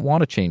 We don't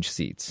want to change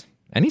seats.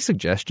 Any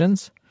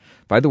suggestions?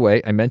 By the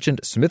way, I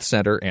mentioned Smith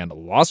Center and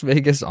Las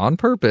Vegas on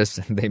purpose,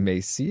 and they may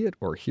see it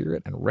or hear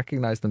it and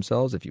recognize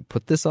themselves if you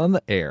put this on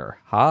the air.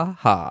 Ha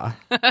ha.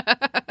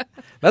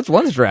 That's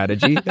one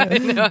strategy.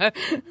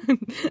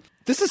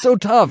 This is so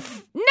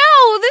tough.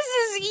 No, this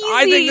is easy.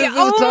 I think this is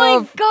tough.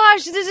 my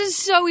gosh, this is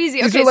so easy.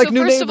 These Okay, are like so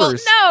new first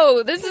neighbors. of all,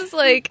 no, this is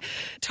like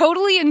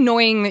totally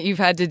annoying that you've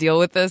had to deal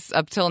with this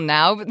up till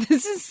now, but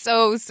this is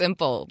so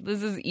simple.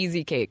 This is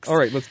easy cakes. All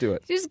right, let's do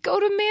it. Just go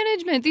to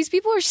management. These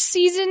people are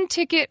season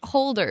ticket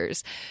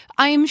holders.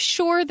 I am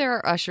sure there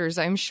are ushers.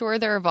 I'm sure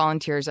there are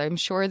volunteers. I'm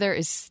sure there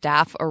is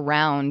staff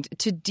around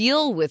to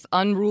deal with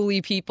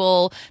unruly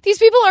people. These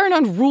people aren't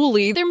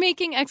unruly. They're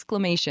making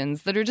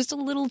exclamations that are just a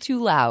little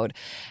too loud.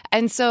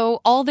 And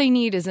so all they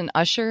need is an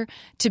usher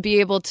to be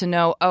able to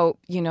know, oh,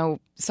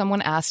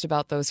 someone asked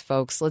about those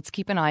folks. Let's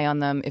keep an eye on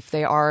them. If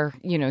they are,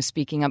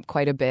 speaking up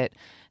quite a bit,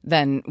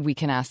 then we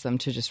can ask them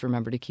to just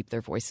remember to keep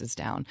their voices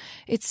down.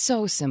 It's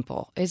so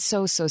simple. It's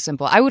so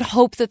simple. I would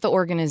hope that the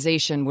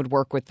organization would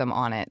work with them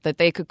on it, that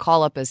they could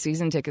call up as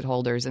season ticket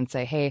holders and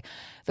say, hey,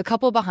 the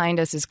couple behind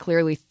us is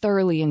clearly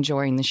thoroughly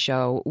enjoying the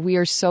show. We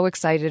are so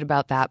excited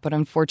about that, but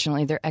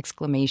unfortunately their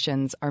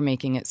exclamations are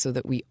making it so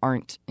that we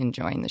aren't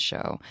enjoying the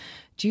show.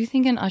 Do you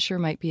think an usher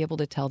might be able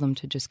to tell them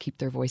to just keep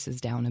their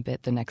voices down a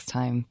bit the next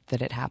time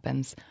that it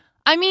happens?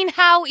 I mean,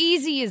 how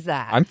easy is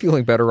that? I'm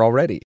feeling better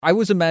already. I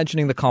was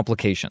imagining the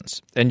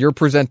complications, and you're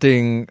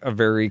presenting a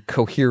very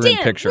coherent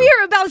picture.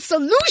 We're about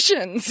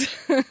solutions.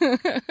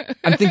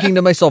 I'm thinking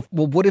to myself,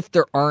 well, what if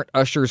there aren't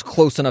ushers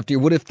close enough to you?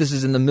 What if this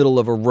is in the middle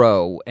of a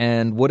row?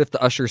 And what if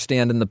the ushers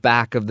stand in the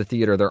back of the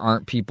theater? There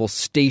aren't people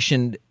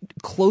stationed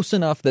close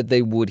enough that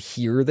they would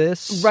hear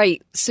this?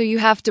 Right. So you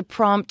have to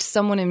prompt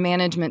someone in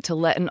management to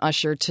let an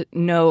usher to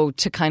know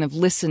to kind of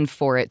listen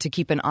for it, to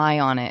keep an eye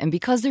on it. And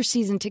because they're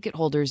season ticket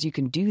holders, you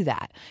can do that.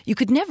 You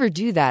could never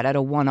do that at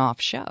a one-off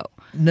show.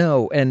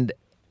 No, and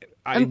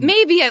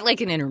maybe at like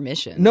an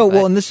intermission. No,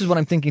 well, and this is what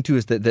I'm thinking too,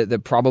 is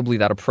that probably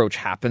that approach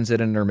happens at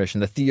an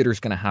intermission. The theater's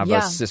going to have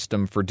a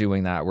system for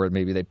doing that, where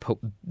maybe they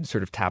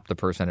sort of tap the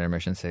person at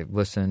intermission and say,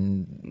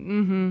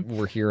 listen,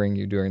 we're hearing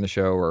you during the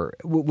show, or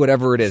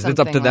whatever it is. Something it's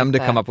up to them like to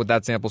that. come up with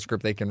that sample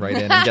script they can write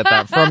in and get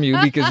that from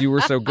you because you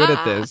were so good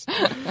at this.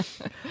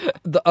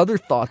 The other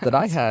thought that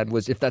I had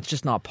was, if that's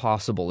just not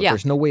possible, if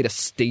there's no way to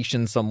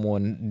station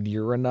someone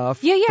near enough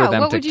for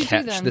them to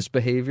catch this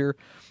behavior,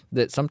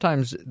 that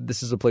sometimes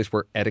this is a place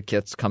where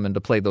etiquettes come into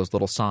play, those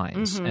little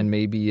signs. And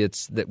maybe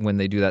it's that when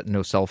they do that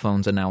no cell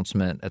phones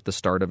announcement at the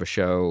start of a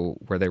show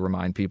where they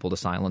remind people to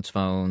silence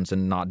phones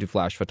and not do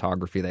flash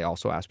photography, they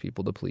also ask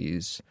people to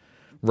please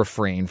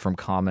refrain from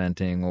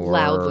commenting or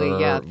loudly,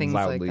 things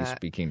loudly like that.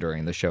 Speaking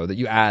during the show, that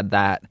you add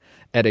that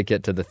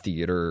etiquette to the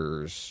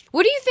theater's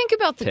What do you think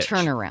about the pitch.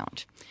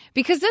 turnaround?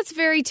 Because that's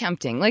very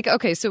tempting. Like,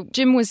 okay, so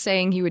Jim was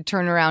saying he would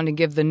turn around and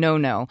give the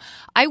no-no.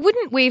 I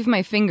wouldn't wave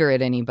my finger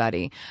at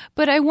anybody,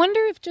 but I wonder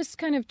if just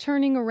kind of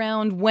turning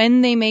around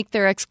when they make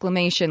their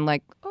exclamation,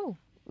 like, oh,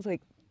 like,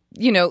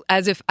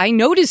 as if I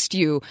noticed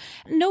you.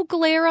 No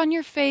glare on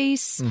your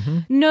face.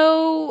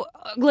 No,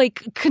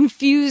 like,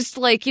 confused,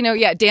 like,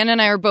 Dan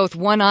and I are both,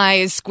 one eye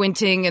is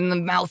squinting and the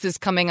mouth is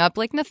coming up,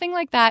 like, nothing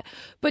like that.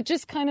 But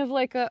just kind of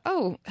like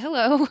oh,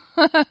 hello.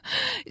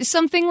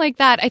 Something like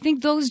that. I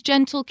think those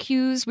gentle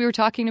cues, we were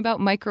talking about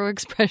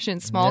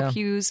micro-expressions, small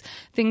cues,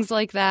 things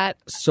like that.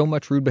 So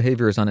much rude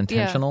behavior is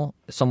unintentional.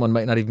 Someone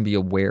might not even be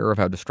aware of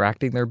how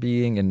distracting they're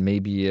being, and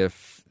maybe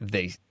if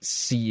they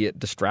see it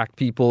distract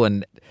people,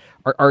 and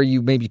Are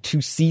you maybe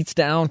 2 seats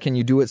down? Can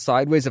you do it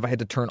sideways? If I had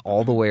to turn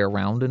all the way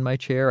around in my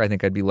chair, I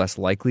think I'd be less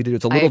likely to do it.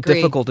 It's a little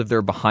difficult if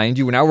they're behind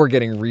you. Now we're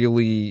getting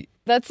really...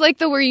 That's like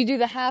the where you do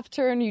the half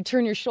turn, you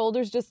turn your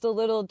shoulders just a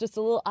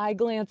little eye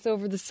glance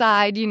over the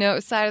side,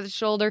 side of the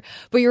shoulder.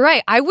 But you're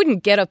right, I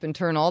wouldn't get up and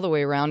turn all the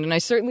way around, and I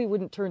certainly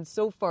wouldn't turn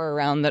so far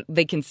around that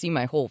they can see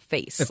my whole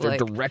face. If they're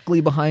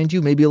directly behind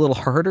you, maybe a little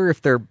harder.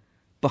 If they're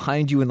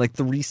behind you and like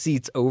 3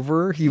 seats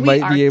over, you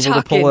might be able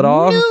to pull it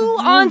off.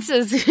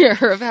 Nuances here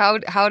of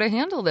how to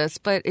handle this,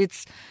 but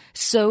it's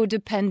so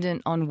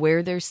dependent on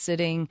where they're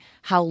sitting,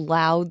 how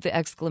loud the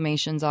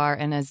exclamations are,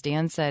 and as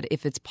Dan said,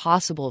 if it's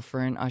possible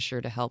for an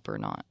usher to help or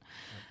not.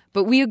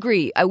 But we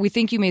agree. We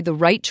think you made the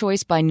right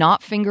choice by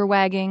not finger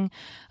wagging.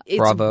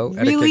 Bravo,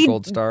 Etiquette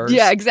Gold Stars.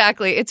 Yeah,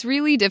 exactly. It's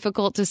really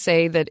difficult to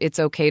say that it's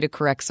okay to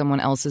correct someone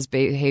else's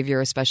behavior,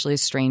 especially a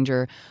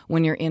stranger,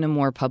 when you're in a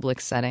more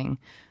public setting.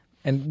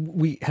 And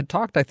we had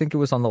talked, I think it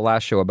was on the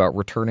last show, about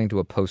returning to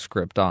a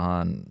postscript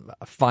on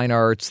fine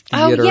arts,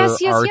 theater,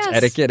 arts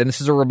etiquette. And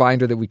this is a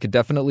reminder that we could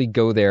definitely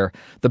go there.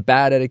 The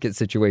bad etiquette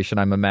situation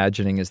I'm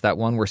imagining is that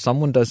one where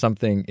someone does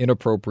something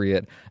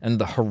inappropriate and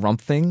the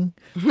harumphing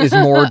is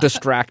more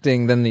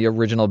distracting than the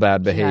original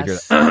bad behavior.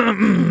 Yes.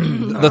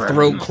 The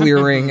throat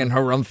clearing and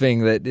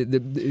harumphing that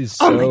is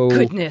so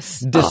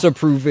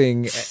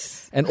disapproving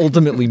and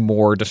ultimately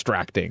more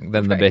distracting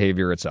than the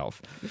behavior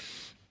itself.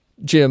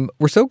 Jim,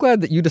 we're so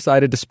glad that you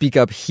decided to speak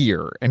up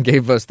here and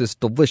gave us this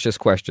delicious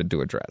question to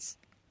address.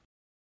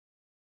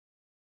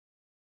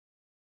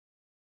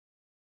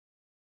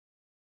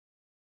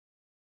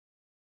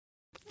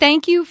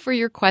 Thank you for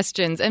your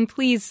questions, and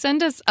please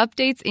send us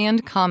updates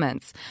and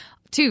comments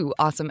to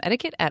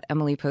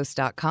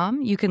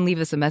awesomeetiquette@emilypost.com. You can leave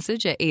us a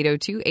message at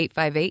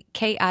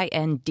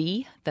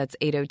 802-858-KIND. That's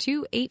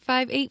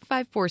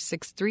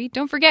 802-858-5463.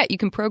 Don't forget, you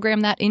can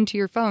program that into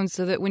your phone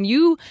so that when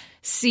you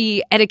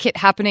see etiquette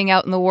happening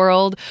out in the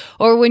world,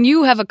 or when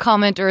you have a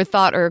comment or a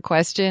thought or a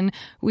question,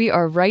 we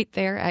are right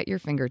there at your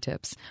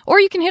fingertips. Or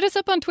you can hit us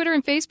up on Twitter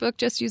and Facebook.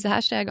 Just use the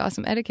hashtag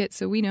 #AwesomeEtiquette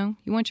so we know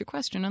you want your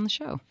question on the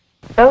show.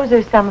 Those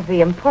are some of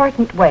the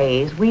important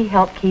ways we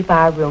help keep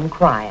our room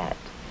quiet.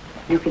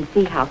 You can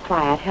see how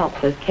quiet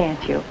helps us,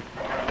 can't you?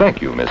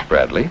 Thank you, Miss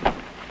Bradley.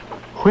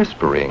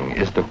 Whispering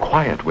is the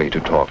quiet way to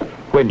talk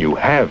when you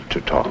have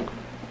to talk.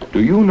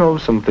 Do you know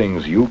some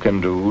things you can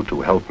do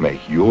to help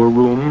make your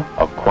room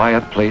a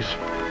quiet place?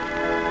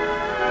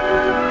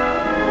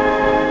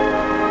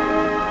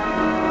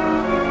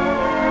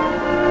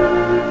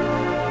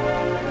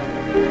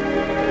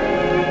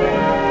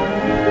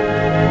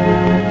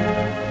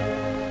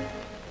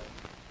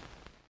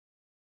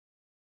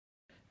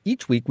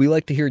 Each week, we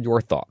like to hear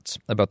your thoughts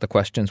about the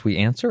questions we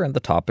answer and the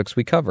topics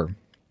we cover.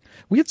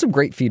 We had some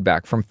great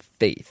feedback from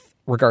Faith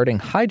regarding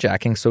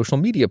hijacking social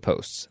media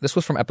posts. This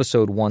was from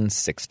episode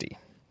 160.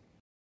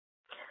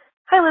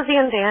 Hi, Lizzie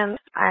and Dan.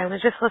 I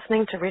was just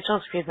listening to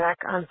Rachel's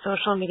feedback on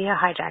social media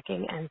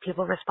hijacking and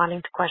people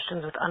responding to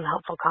questions with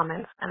unhelpful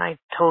comments, and I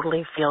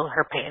totally feel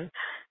her pain.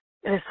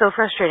 It is so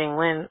frustrating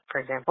when,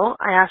 for example,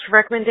 I asked for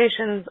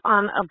recommendations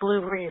on a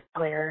Blu-ray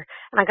player,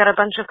 and I got a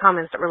bunch of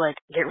comments that were like,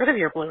 get rid of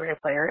your Blu-ray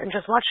player and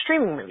just watch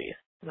streaming movies.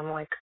 And I'm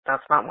like,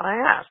 that's not what I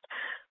asked.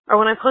 Or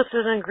when I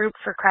posted in a group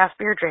for craft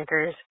beer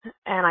drinkers,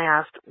 and I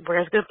asked,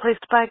 where's a good place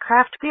to buy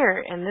craft beer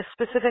in this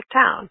specific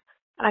town?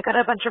 And I got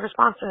a bunch of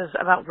responses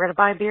about where to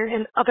buy beer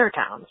in other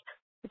towns.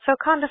 It's so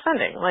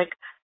condescending. Like,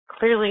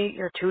 clearly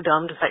you're too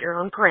dumb to set your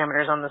own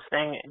parameters on this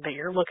thing that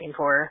you're looking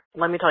for.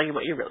 Let me tell you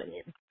what you really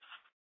need.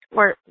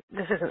 Or,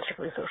 this isn't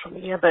strictly social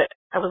media, but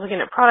I was looking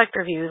at product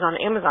reviews on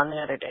Amazon the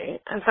other day,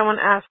 and someone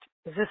asked,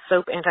 is this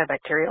soap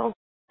antibacterial?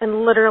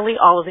 And literally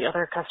all of the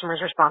other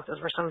customers'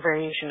 responses were some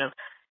variation of,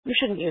 you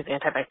shouldn't use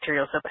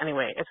antibacterial soap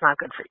anyway, it's not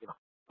good for you.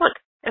 Look,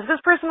 if this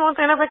person wants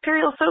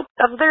antibacterial soap,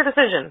 that's their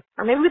decision.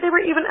 Or maybe they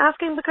were even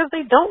asking because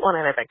they don't want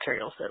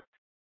antibacterial soap.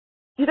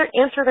 Either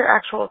answer their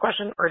actual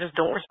question or just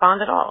don't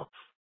respond at all.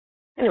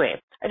 Anyway,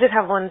 I did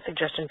have one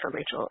suggestion for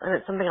Rachel, and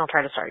it's something I'll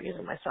try to start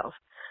using myself.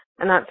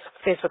 And that's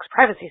Facebook's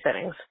privacy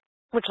settings,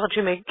 which lets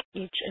you make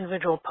each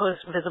individual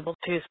post visible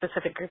to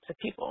specific groups of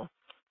people.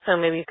 So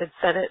maybe you could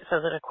set it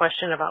so that a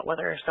question about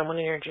whether someone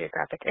in your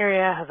geographic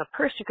area has a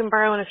purse you can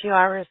borrow in a few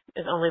hours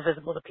is only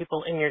visible to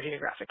people in your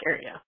geographic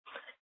area.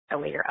 That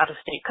way your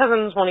out-of-state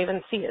cousins won't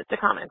even see it to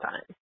comment on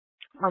it.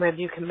 Or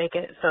maybe you can make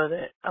it so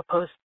that a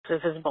post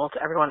is visible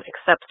to everyone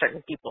except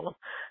certain people,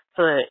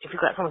 so that if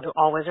you've got someone who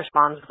always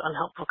responds with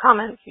unhelpful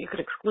comments, you could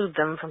exclude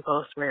them from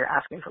posts where you're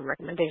asking for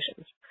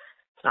recommendations.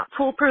 It's not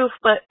foolproof,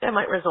 but it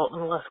might result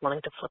in less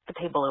wanting to flip the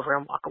table over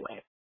and walk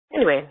away.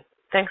 Anyway,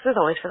 thanks as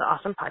always for the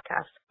awesome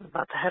podcast. I'm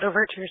about to head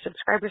over to your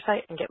subscriber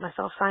site and get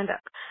myself signed up.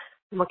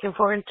 I'm looking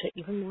forward to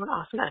even more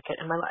awesome etiquette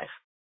in my life.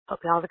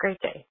 Hope you all have a great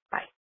day.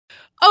 Bye.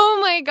 Oh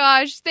my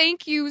gosh.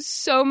 Thank you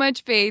so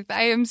much, Faith.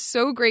 I am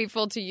so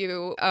grateful to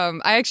you.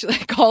 I actually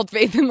called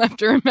Faith and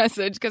left her a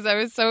message because I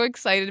was so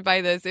excited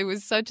by this. It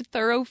was such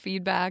thorough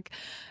feedback.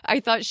 I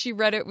thought she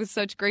read it with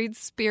such great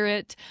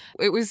spirit.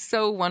 It was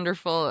so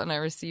wonderful. And I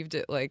received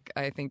it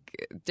I think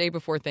day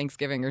before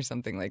Thanksgiving or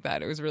something like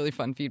that. It was really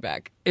fun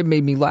feedback. It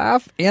made me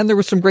laugh. And there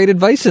was some great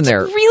advice in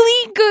there.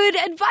 Really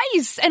good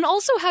advice. And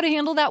also how to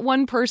handle that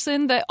one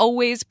person that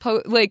always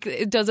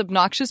does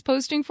obnoxious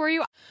posting for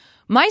you.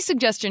 My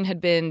suggestion had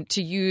been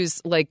to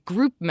use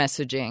group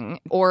messaging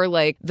or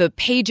the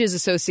pages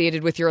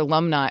associated with your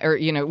alumni or,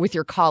 with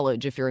your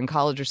college, if you're in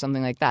college or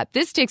something like that.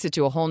 This takes it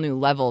to a whole new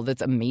level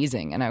that's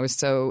amazing. And I was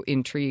so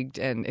intrigued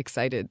and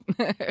excited.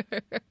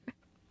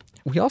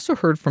 We also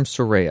heard from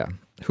Soraya,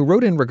 who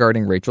wrote in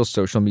regarding Rachel's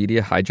social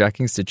media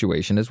hijacking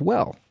situation as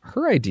well.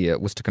 Her idea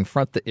was to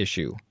confront the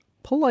issue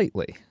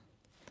politely.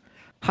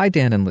 Hi,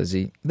 Dan and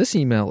Lizzie. This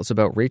email is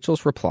about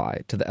Rachel's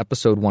reply to the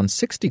episode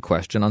 160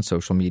 question on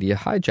social media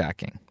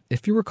hijacking.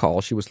 If you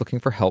recall, she was looking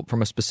for help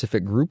from a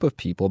specific group of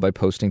people by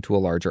posting to a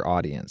larger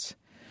audience.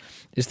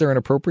 Is there an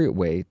appropriate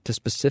way to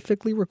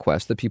specifically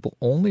request that people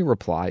only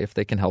reply if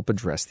they can help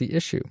address the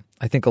issue?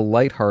 I think a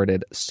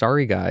lighthearted,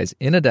 sorry guys,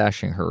 in a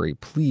dashing hurry,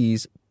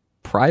 please,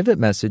 private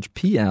message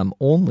PM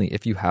only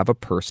if you have a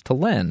purse to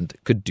lend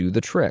could do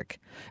the trick,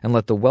 and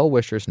let the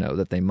well-wishers know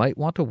that they might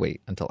want to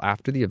wait until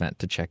after the event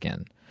to check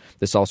in.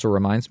 This also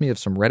reminds me of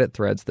some Reddit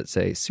threads that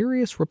say,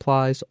 serious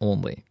replies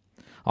only.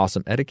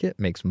 Awesome etiquette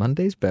makes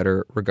Mondays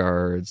better.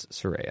 Regards,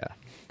 Soraya.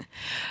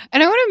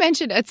 And I want to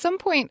mention, at some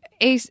point,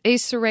 a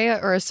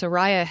Soraya or a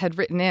Soraya had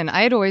written in.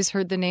 I had always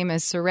heard the name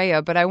as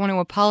Soraya, but I want to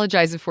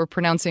apologize if we're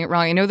pronouncing it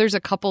wrong. I know there's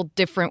a couple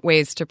different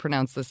ways to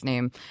pronounce this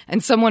name,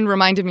 and someone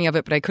reminded me of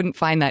it, but I couldn't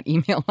find that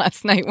email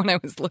last night when I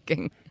was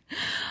looking.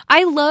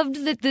 I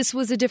loved that this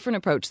was a different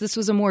approach. This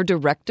was a more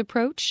direct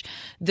approach.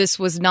 This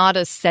was not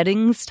a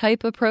settings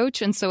type approach,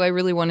 and so I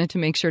really wanted to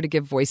make sure to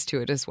give voice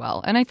to it as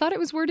well. And I thought it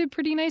was worded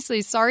pretty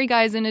nicely. Sorry,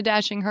 guys, in a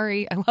dashing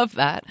hurry. I love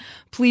that.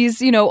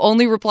 Please,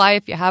 only reply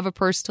if you have a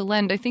purse to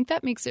lend. I think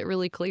that makes it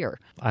really clear.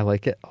 I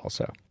like it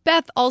also.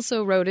 Beth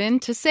also wrote in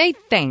to say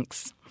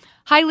thanks.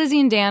 Hi, Lizzie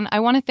and Dan. I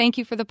want to thank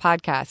you for the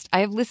podcast. I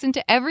have listened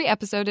to every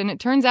episode, and it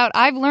turns out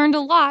I've learned a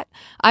lot.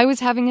 I was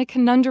having a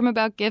conundrum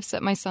about gifts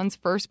at my son's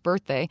first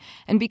birthday,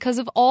 and because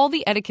of all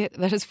the etiquette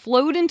that has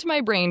flowed into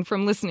my brain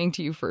from listening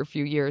to you for a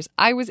few years,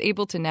 I was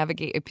able to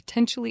navigate a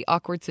potentially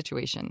awkward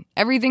situation.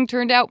 Everything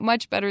turned out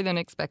much better than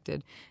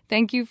expected.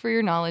 Thank you for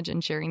your knowledge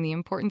and sharing the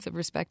importance of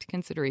respect,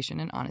 consideration,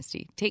 and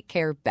honesty. Take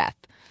care, Beth.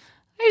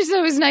 I just thought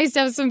it was nice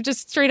to have some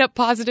just straight up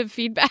positive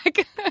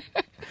feedback.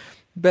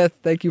 Beth,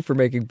 thank you for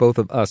making both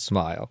of us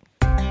smile.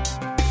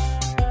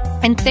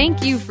 And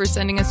thank you for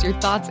sending us your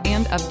thoughts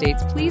and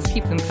updates. Please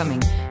keep them coming.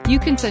 You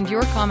can send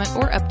your comment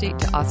or update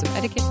to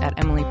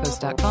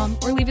awesomeetiquette@emilypost.com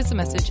or leave us a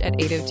message at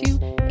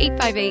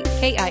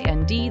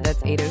 802-858-KIND.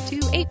 That's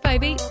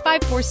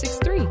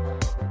 802-858-5463.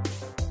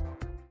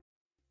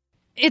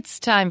 It's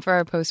time for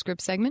our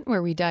postscript segment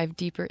where we dive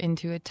deeper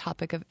into a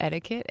topic of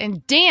etiquette.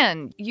 And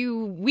Dan,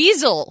 you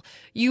weasel,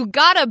 you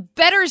got a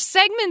better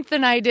segment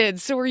than I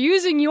did, so we're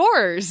using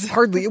yours.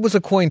 Hardly. It was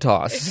a coin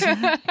toss.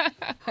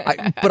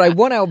 But I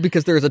won out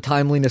because there is a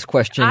timeliness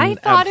question I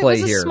thought at play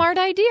it was here. A smart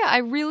idea. I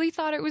really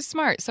thought it was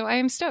smart, so I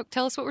am stoked.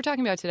 Tell us what we're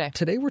talking about today.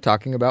 Today we're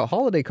talking about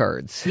holiday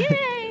cards.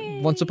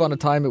 Yay! Once upon a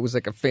time, it was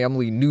like a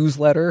family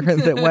newsletter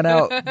that went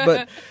out,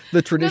 but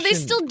the tradition... No, they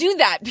still do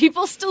that.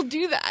 People still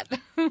do that.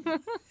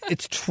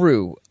 It's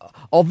true.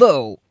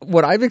 Although,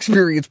 what I've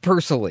experienced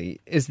personally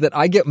is that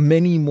I get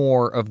many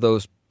more of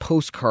those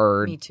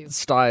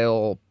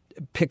postcard-style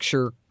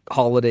picture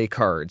holiday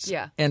cards.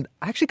 Yeah. And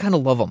I actually kind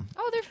of love them.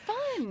 Oh, they're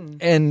fun.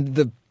 And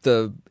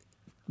the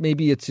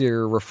maybe it's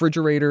your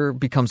refrigerator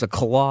becomes a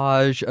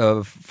collage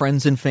of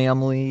friends and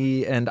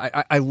family. And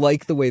I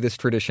like the way this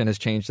tradition has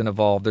changed and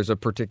evolved. There's a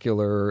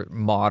particular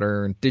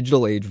modern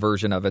digital age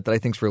version of it that I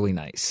think is really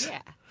nice. Yeah.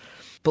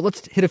 But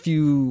let's hit a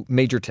few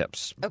major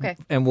tips. Okay.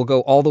 And we'll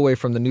go all the way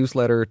from the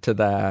newsletter to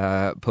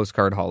the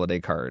postcard holiday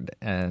card,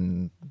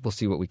 and we'll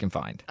see what we can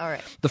find. All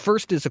right. The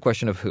first is a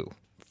question of who.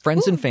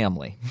 Friends and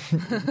family,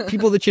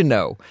 people that you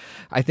know.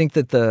 I think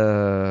that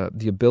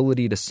the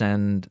ability to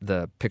send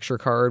the picture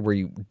card where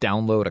you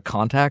download a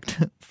contact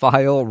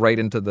file right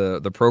into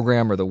the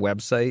program or the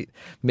website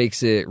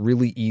makes it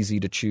really easy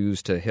to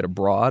choose to hit a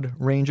broad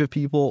range of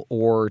people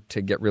or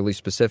to get really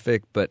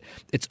specific. But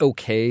it's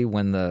okay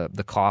when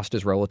the cost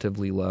is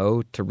relatively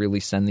low to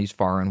really send these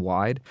far and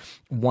wide.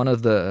 One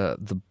of the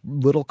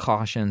little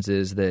cautions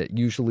is that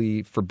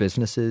usually for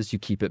businesses, you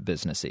keep it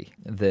businessy,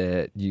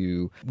 that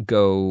you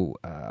go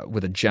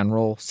with a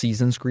general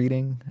season's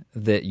greeting,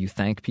 that you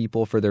thank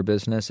people for their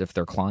business if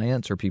they're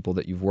clients or people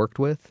that you've worked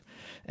with,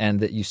 and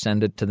that you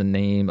send it to the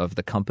name of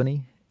the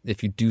company.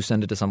 If you do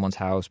send it to someone's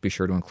house, be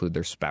sure to include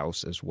their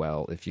spouse as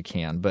well if you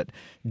can. But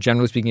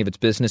generally speaking, if it's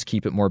business,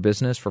 keep it more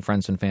business. For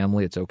friends and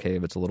family, it's okay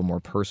if it's a little more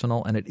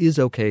personal. And it is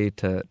okay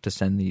to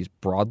send these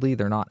broadly.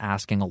 They're not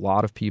asking a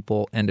lot of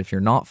people. And if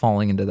you're not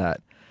falling into that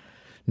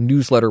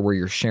newsletter where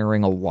you're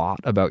sharing a lot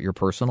about your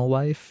personal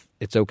life,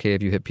 it's okay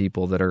if you hit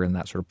people that are in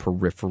that sort of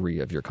periphery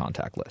of your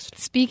contact list.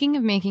 Speaking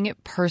of making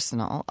it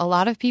personal, a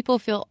lot of people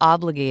feel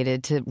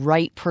obligated to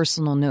write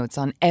personal notes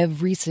on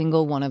every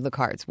single one of the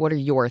cards. What are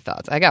your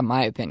thoughts? I got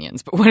my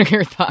opinions, but what are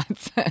your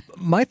thoughts?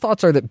 My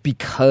thoughts are that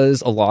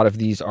because a lot of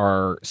these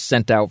are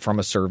sent out from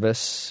a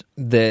service,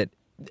 that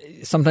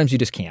sometimes you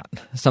just can't.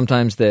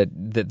 Sometimes that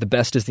the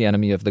best is the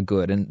enemy of the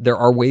good. And there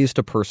are ways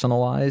to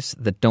personalize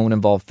that don't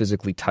involve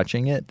physically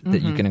touching it,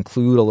 that you can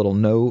include a little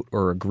note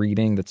or a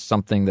greeting that's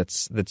something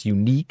that's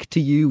unique to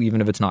you,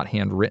 even if it's not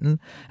handwritten.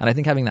 And I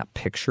think having that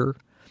picture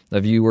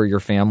of you or your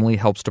family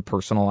helps to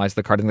personalize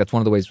the card. I think that's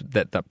one of the ways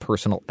that that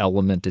personal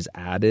element is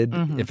added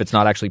if it's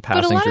not actually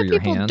passing through your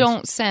hands. But a lot of people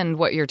don't send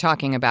what you're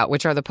talking about,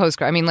 which are the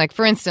postcards. I mean, like,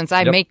 for instance,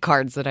 I make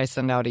cards that I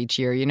send out each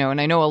year, and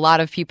I know a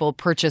lot of people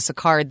purchase a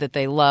card that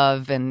they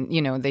love and,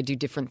 they do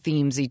different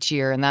themes each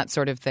year and that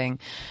sort of thing.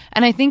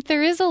 And I think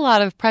there is a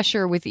lot of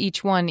pressure with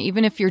each one,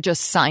 even if you're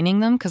just signing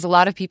them, because a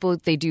lot of people,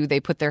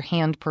 they put their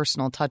hand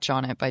personal touch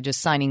on it by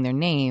just signing their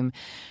name.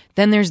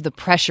 Then there's the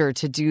pressure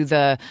to do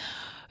the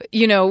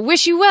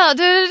wish you well,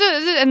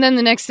 and then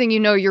the next thing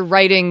you know, you're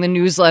writing the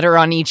newsletter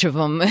on each of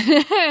them.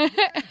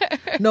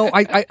 No,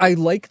 I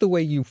like the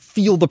way you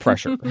feel the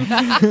pressure.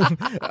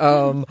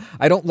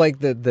 I don't like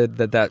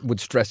that would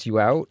stress you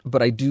out,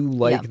 but I do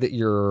like that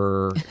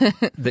you're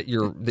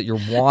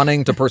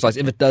wanting to personalize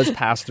if it does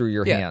pass through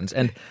your hands.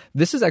 And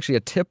this is actually a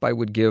tip I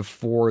would give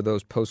for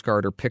those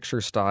postcard or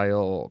picture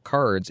style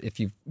cards. If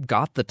you've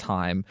got the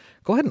time,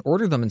 go ahead and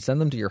order them and send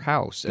them to your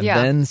house, and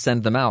then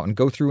send them out and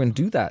go through and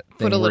do that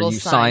thing Put a where little you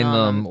sign sign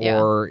on them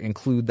or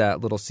include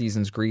that little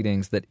season's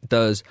greetings that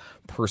does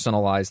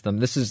personalize them.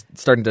 This is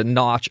starting to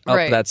notch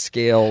up that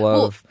scale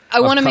of I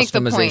want to make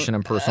the point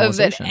and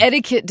personalization. That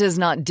etiquette does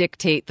not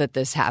dictate that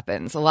this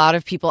happens. A lot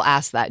of people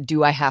ask that,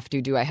 do I have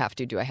to, do I have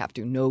to, do I have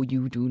to? No,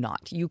 you do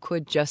not. You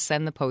could just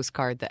send the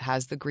postcard that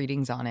has the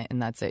greetings on it,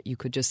 and that's it. You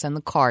could just send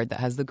the card that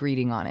has the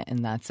greeting on it,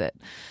 and that's it.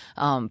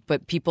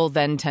 But people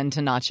then tend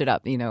to notch it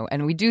up,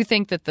 and we do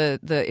think that the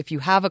if you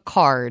have a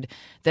card,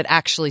 that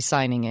actually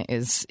signing it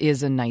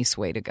is a nice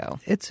way to go.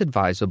 It's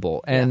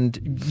advisable,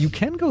 and you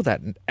can go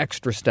that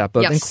extra step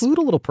of include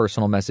a little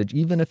personal message,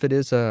 even if it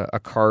is a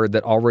card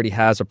that already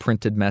has a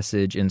printed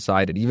message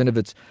inside it, even if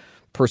it's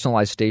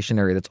personalized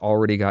stationery that's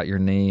already got your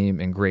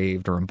name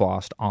engraved or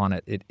embossed on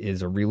it. It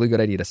is a really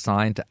good idea to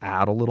sign, to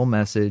add a little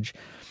message.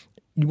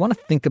 You want to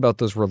think about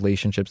those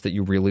relationships that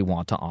you really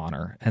want to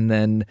honor, and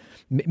then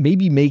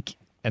maybe make,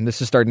 and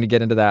this is starting to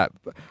get into that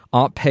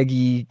Aunt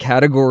Peggy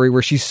category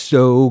where she's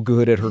so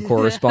good at her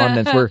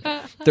correspondence, where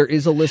there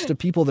is a list of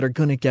people that are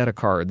going to get a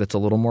card that's a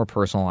little more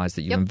personalized,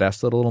 that you've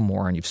invested a little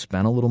more and you've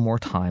spent a little more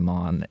time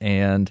on.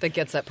 And that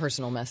gets that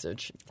personal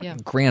message. Yeah.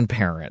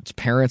 Grandparents,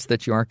 parents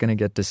that you aren't going to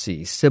get to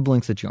see,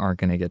 siblings that you aren't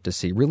going to get to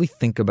see. Really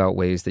think about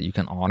ways that you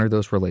can honor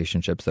those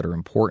relationships that are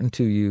important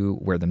to you,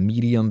 where the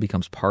medium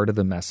becomes part of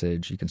the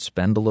message. You can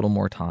spend a little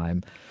more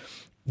time.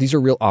 These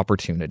are real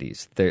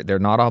opportunities. They're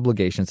not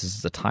obligations. This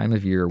is a time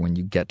of year when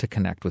you get to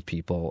connect with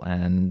people,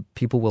 and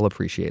people will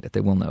appreciate it.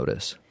 They will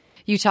notice.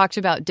 You talked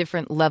about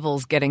different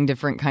levels getting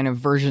different kind of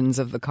versions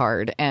of the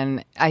card.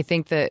 And I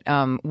think that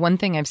one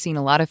thing I've seen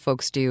a lot of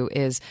folks do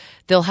is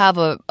they'll have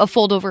a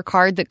fold-over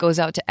card that goes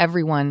out to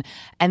everyone.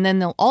 And then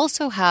they'll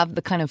also have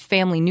the kind of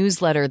family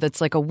newsletter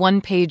that's like a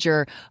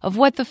one-pager of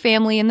what the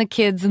family and the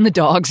kids and the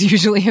dogs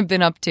usually have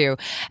been up to.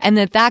 And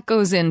that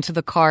goes into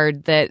the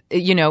card that,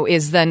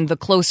 is then the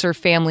closer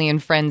family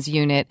and friends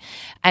unit.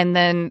 And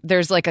then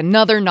there's like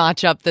another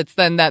notch up that's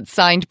then that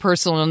signed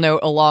personal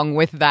note along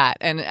with that.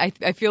 And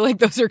I feel like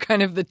those are kind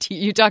of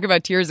you talk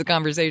about tiers of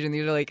conversation.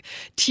 These are like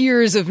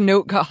tiers of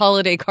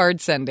holiday card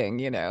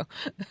sending,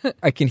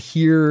 I can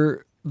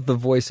hear the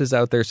voices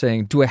out there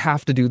saying, do I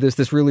have to do this?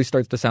 This really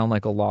starts to sound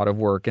like a lot of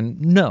work.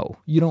 And no,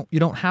 you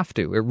don't have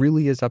to. It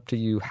really is up to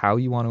you how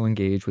you want to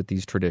engage with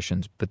these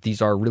traditions. But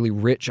these are really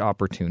rich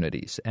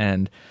opportunities.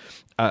 And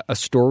a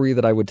story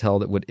that I would tell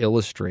that would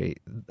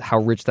illustrate how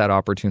rich that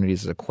opportunity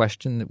is a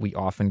question that we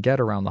often get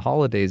around the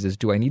holidays is,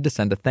 do I need to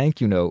send a thank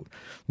you note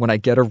when I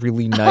get a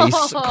really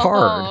nice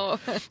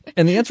card?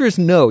 And the answer is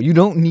no. You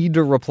don't need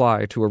to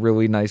reply to a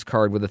really nice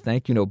card with a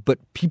thank you note, but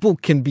people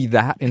can be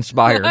that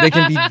inspired. They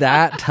can be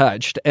that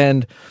touched.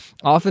 And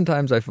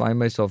oftentimes I find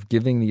myself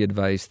giving the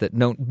advice that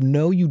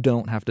no, you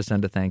don't have to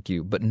send a thank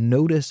you, but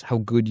notice how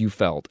good you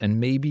felt, and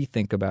maybe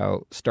think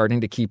about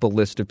starting to keep a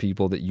list of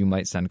people that you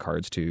might send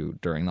cards to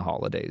during the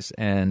holidays.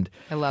 And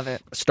I love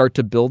it. Start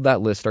to build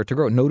that list, start to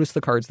grow. Notice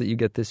the cards that you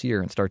get this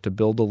year and start to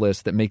build a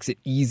list that makes it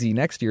easy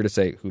next year to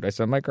say, who did I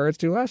send my cards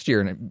to last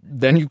year? And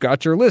then you've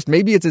got your list.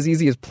 Maybe it's as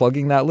easy as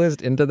plugging that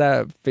list into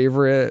that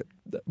favorite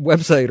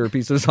website or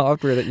piece of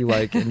software that you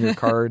like, and your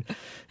card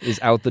is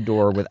out the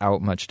door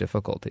without much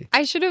difficulty.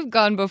 I should have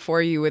gone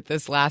before you with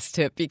this last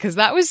tip, because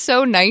that was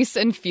so nice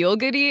and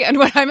feel-goody, and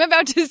what I'm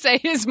about to say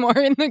is more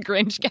in the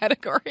Grinch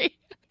category.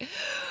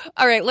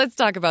 All right, let's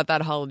talk about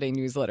that holiday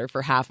newsletter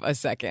for half a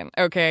second,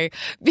 okay?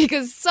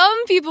 Because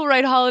some people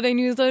write holiday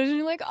newsletters and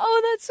you're like,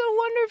 oh, that's so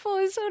wonderful.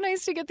 It's so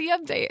nice to get the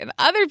update. And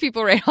other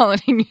people write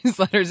holiday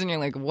newsletters and you're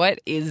like, what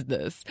is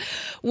this?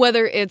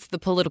 Whether it's the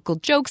political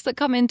jokes that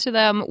come into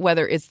them,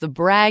 whether it's the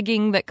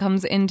bragging that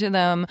comes into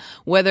them,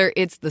 whether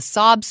it's the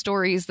sob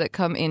stories that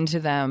come into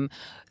them,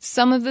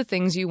 some of the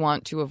things you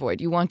want to avoid.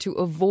 You want to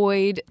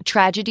avoid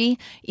tragedy.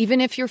 Even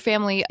if your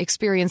family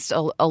experienced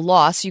a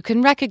loss, you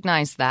can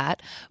recognize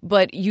that,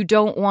 but you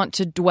don't want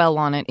to dwell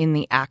on it in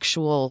the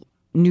actual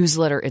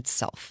newsletter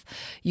itself.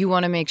 You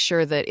want to make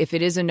sure that if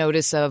it is a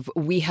notice of,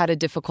 we had a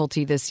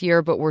difficulty this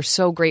year, but we're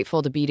so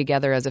grateful to be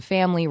together as a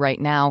family right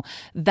now,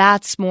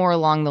 that's more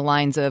along the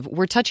lines of,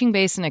 we're touching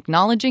base and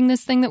acknowledging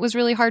this thing that was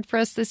really hard for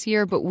us this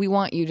year, but we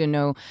want you to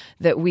know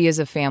that we as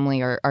a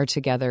family are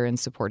together and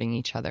supporting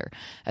each other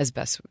as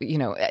best.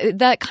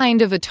 That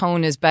kind of a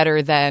tone is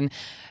better than,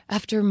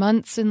 after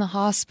months in the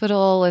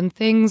hospital and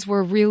things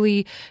were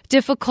really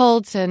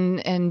difficult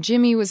and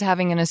Jimmy was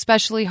having an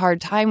especially hard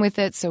time with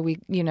it. So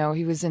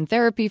he was in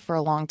therapy for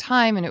a long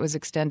time and it was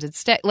extended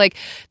stay. Like,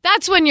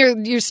 that's when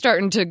you're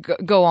starting to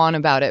go on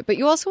about it. But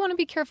you also want to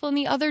be careful in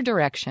the other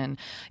direction.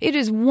 It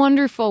is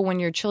wonderful when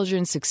your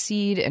children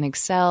succeed and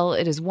excel.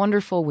 It is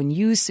wonderful when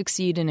you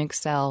succeed and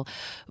excel.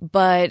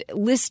 But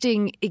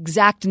listing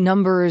exact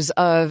numbers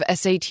of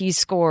SAT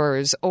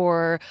scores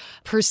or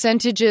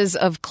percentages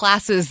of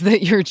classes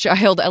that your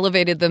child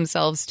elevated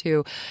themselves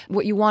to,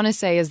 what you want to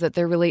say is that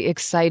they're really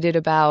excited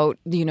about,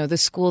 the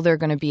school they're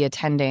going to be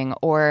attending,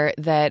 or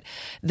that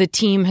the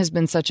team has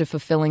been such a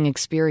fulfilling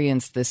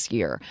experience this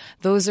year.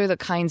 Those are the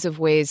kinds of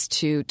ways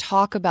to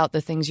talk about the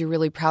things you're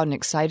really proud and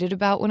excited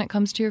about when it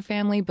comes to your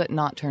family, but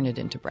not turn it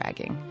into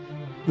bragging.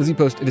 Lizzie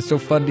Post, it is so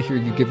fun to hear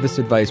you give this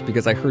advice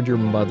because I heard your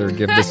mother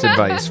give this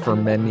advice for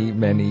many,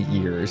 many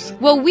years.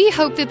 Well, we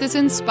hope that this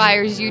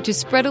inspires you to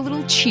spread a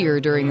little cheer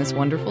during this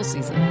wonderful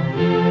season.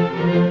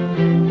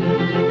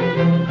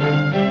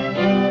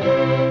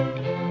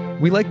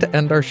 We like to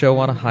end our show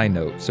on a high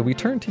note, so we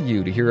turn to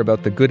you to hear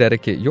about the good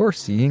etiquette you're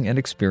seeing and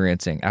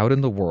experiencing out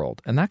in the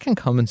world, and that can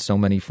come in so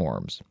many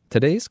forms.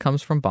 Today's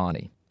comes from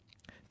Bonnie.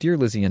 Dear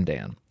Lizzie and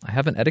Dan, I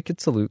have an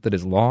etiquette salute that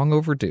is long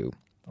overdue.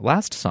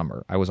 Last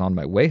summer, I was on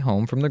my way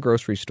home from the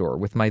grocery store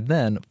with my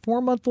then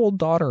 4-month-old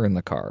daughter in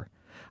the car.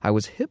 I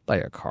was hit by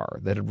a car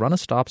that had run a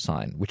stop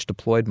sign, which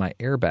deployed my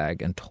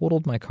airbag and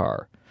totaled my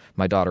car.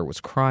 My daughter was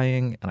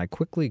crying, and I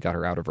quickly got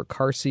her out of her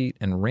car seat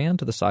and ran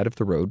to the side of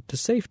the road to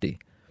safety.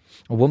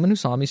 A woman who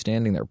saw me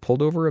standing there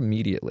pulled over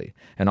immediately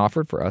and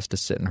offered for us to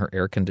sit in her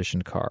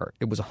air-conditioned car.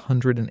 It was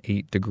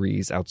 108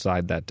 degrees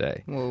outside that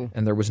day,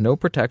 and there was no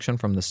protection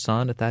from the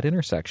sun at that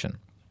intersection.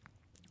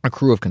 A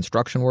crew of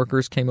construction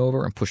workers came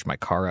over and pushed my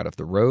car out of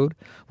the road,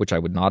 which I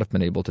would not have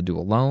been able to do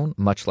alone,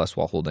 much less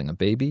while holding a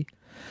baby.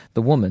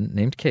 The woman,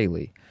 named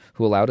Kaylee,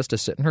 who allowed us to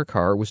sit in her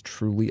car, was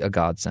truly a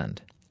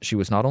godsend. She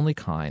was not only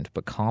kind,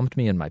 but calmed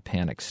me in my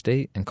panic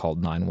state and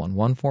called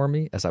 911 for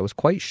me, as I was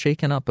quite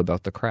shaken up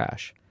about the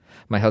crash.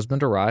 My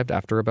husband arrived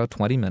after about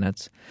 20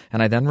 minutes,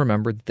 and I then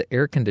remembered that the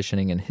air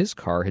conditioning in his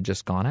car had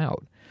just gone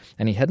out,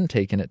 and he hadn't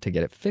taken it to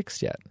get it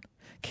fixed yet.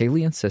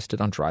 Kaylee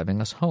insisted on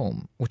driving us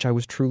home, which I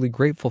was truly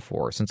grateful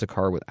for, since a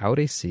car without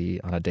AC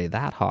on a day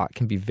that hot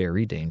can be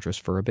very dangerous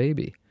for a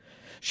baby.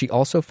 She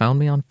also found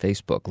me on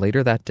Facebook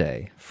later that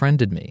day,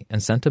 friended me,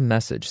 and sent a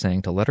message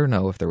saying to let her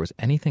know if there was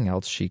anything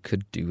else she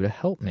could do to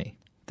help me.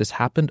 This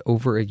happened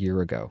over a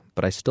year ago,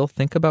 but I still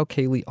think about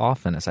Kaylee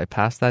often as I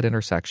pass that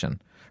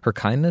intersection. Her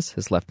kindness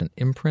has left an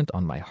imprint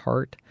on my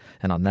heart,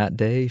 and on that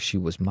day, she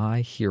was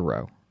my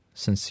hero.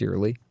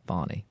 Sincerely,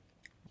 Bonnie.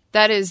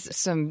 That is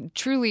some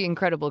truly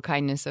incredible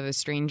kindness of a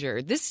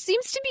stranger. This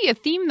seems to be a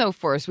theme, though,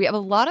 for us. We have a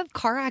lot of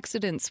car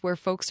accidents where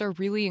folks are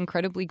really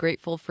incredibly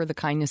grateful for the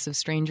kindness of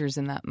strangers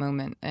in that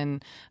moment.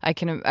 And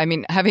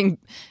having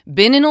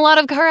been in a lot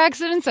of car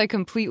accidents, I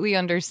completely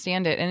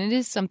understand it. And it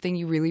is something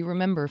you really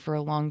remember for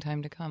a long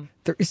time to come.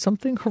 There is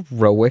something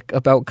heroic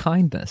about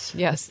kindness.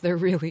 Yes, there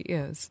really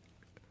is.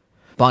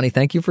 Bonnie,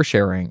 thank you for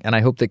sharing, and I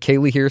hope that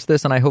Kaylee hears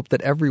this, and I hope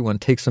that everyone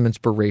takes some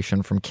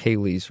inspiration from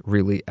Kaylee's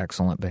really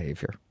excellent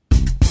behavior.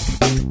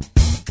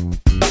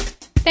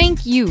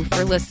 Thank you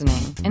for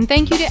listening, and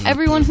thank you to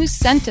everyone who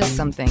sent us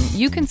something.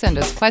 You can send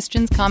us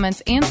questions,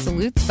 comments, and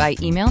salutes by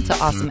email to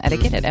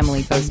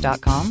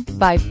awesomeetiquette@emilypost.com.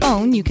 By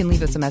phone, you can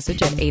leave us a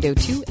message at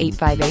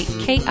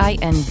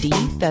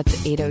 802-858-KIND.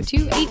 That's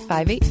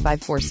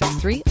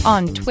 802-858-5463.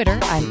 On Twitter,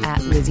 I'm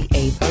at Lizzie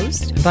A.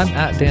 Post. And I'm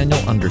at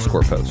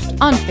Daniel_Post.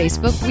 On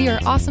Facebook, we are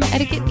Awesome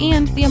Etiquette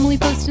and the Emily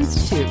Post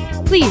Institute.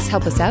 Please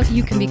help us out.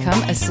 You can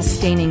become a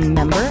sustaining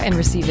member and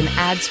receive an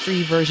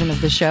ads-free version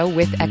of the show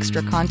with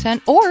extra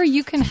content, or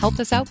you can help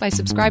us out by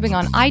subscribing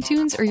on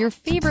iTunes or your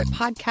favorite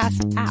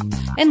podcast app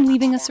and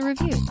leaving us a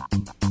review.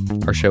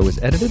 Our show is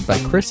edited by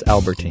Chris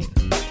Albertine.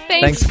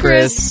 Thanks,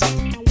 Chris.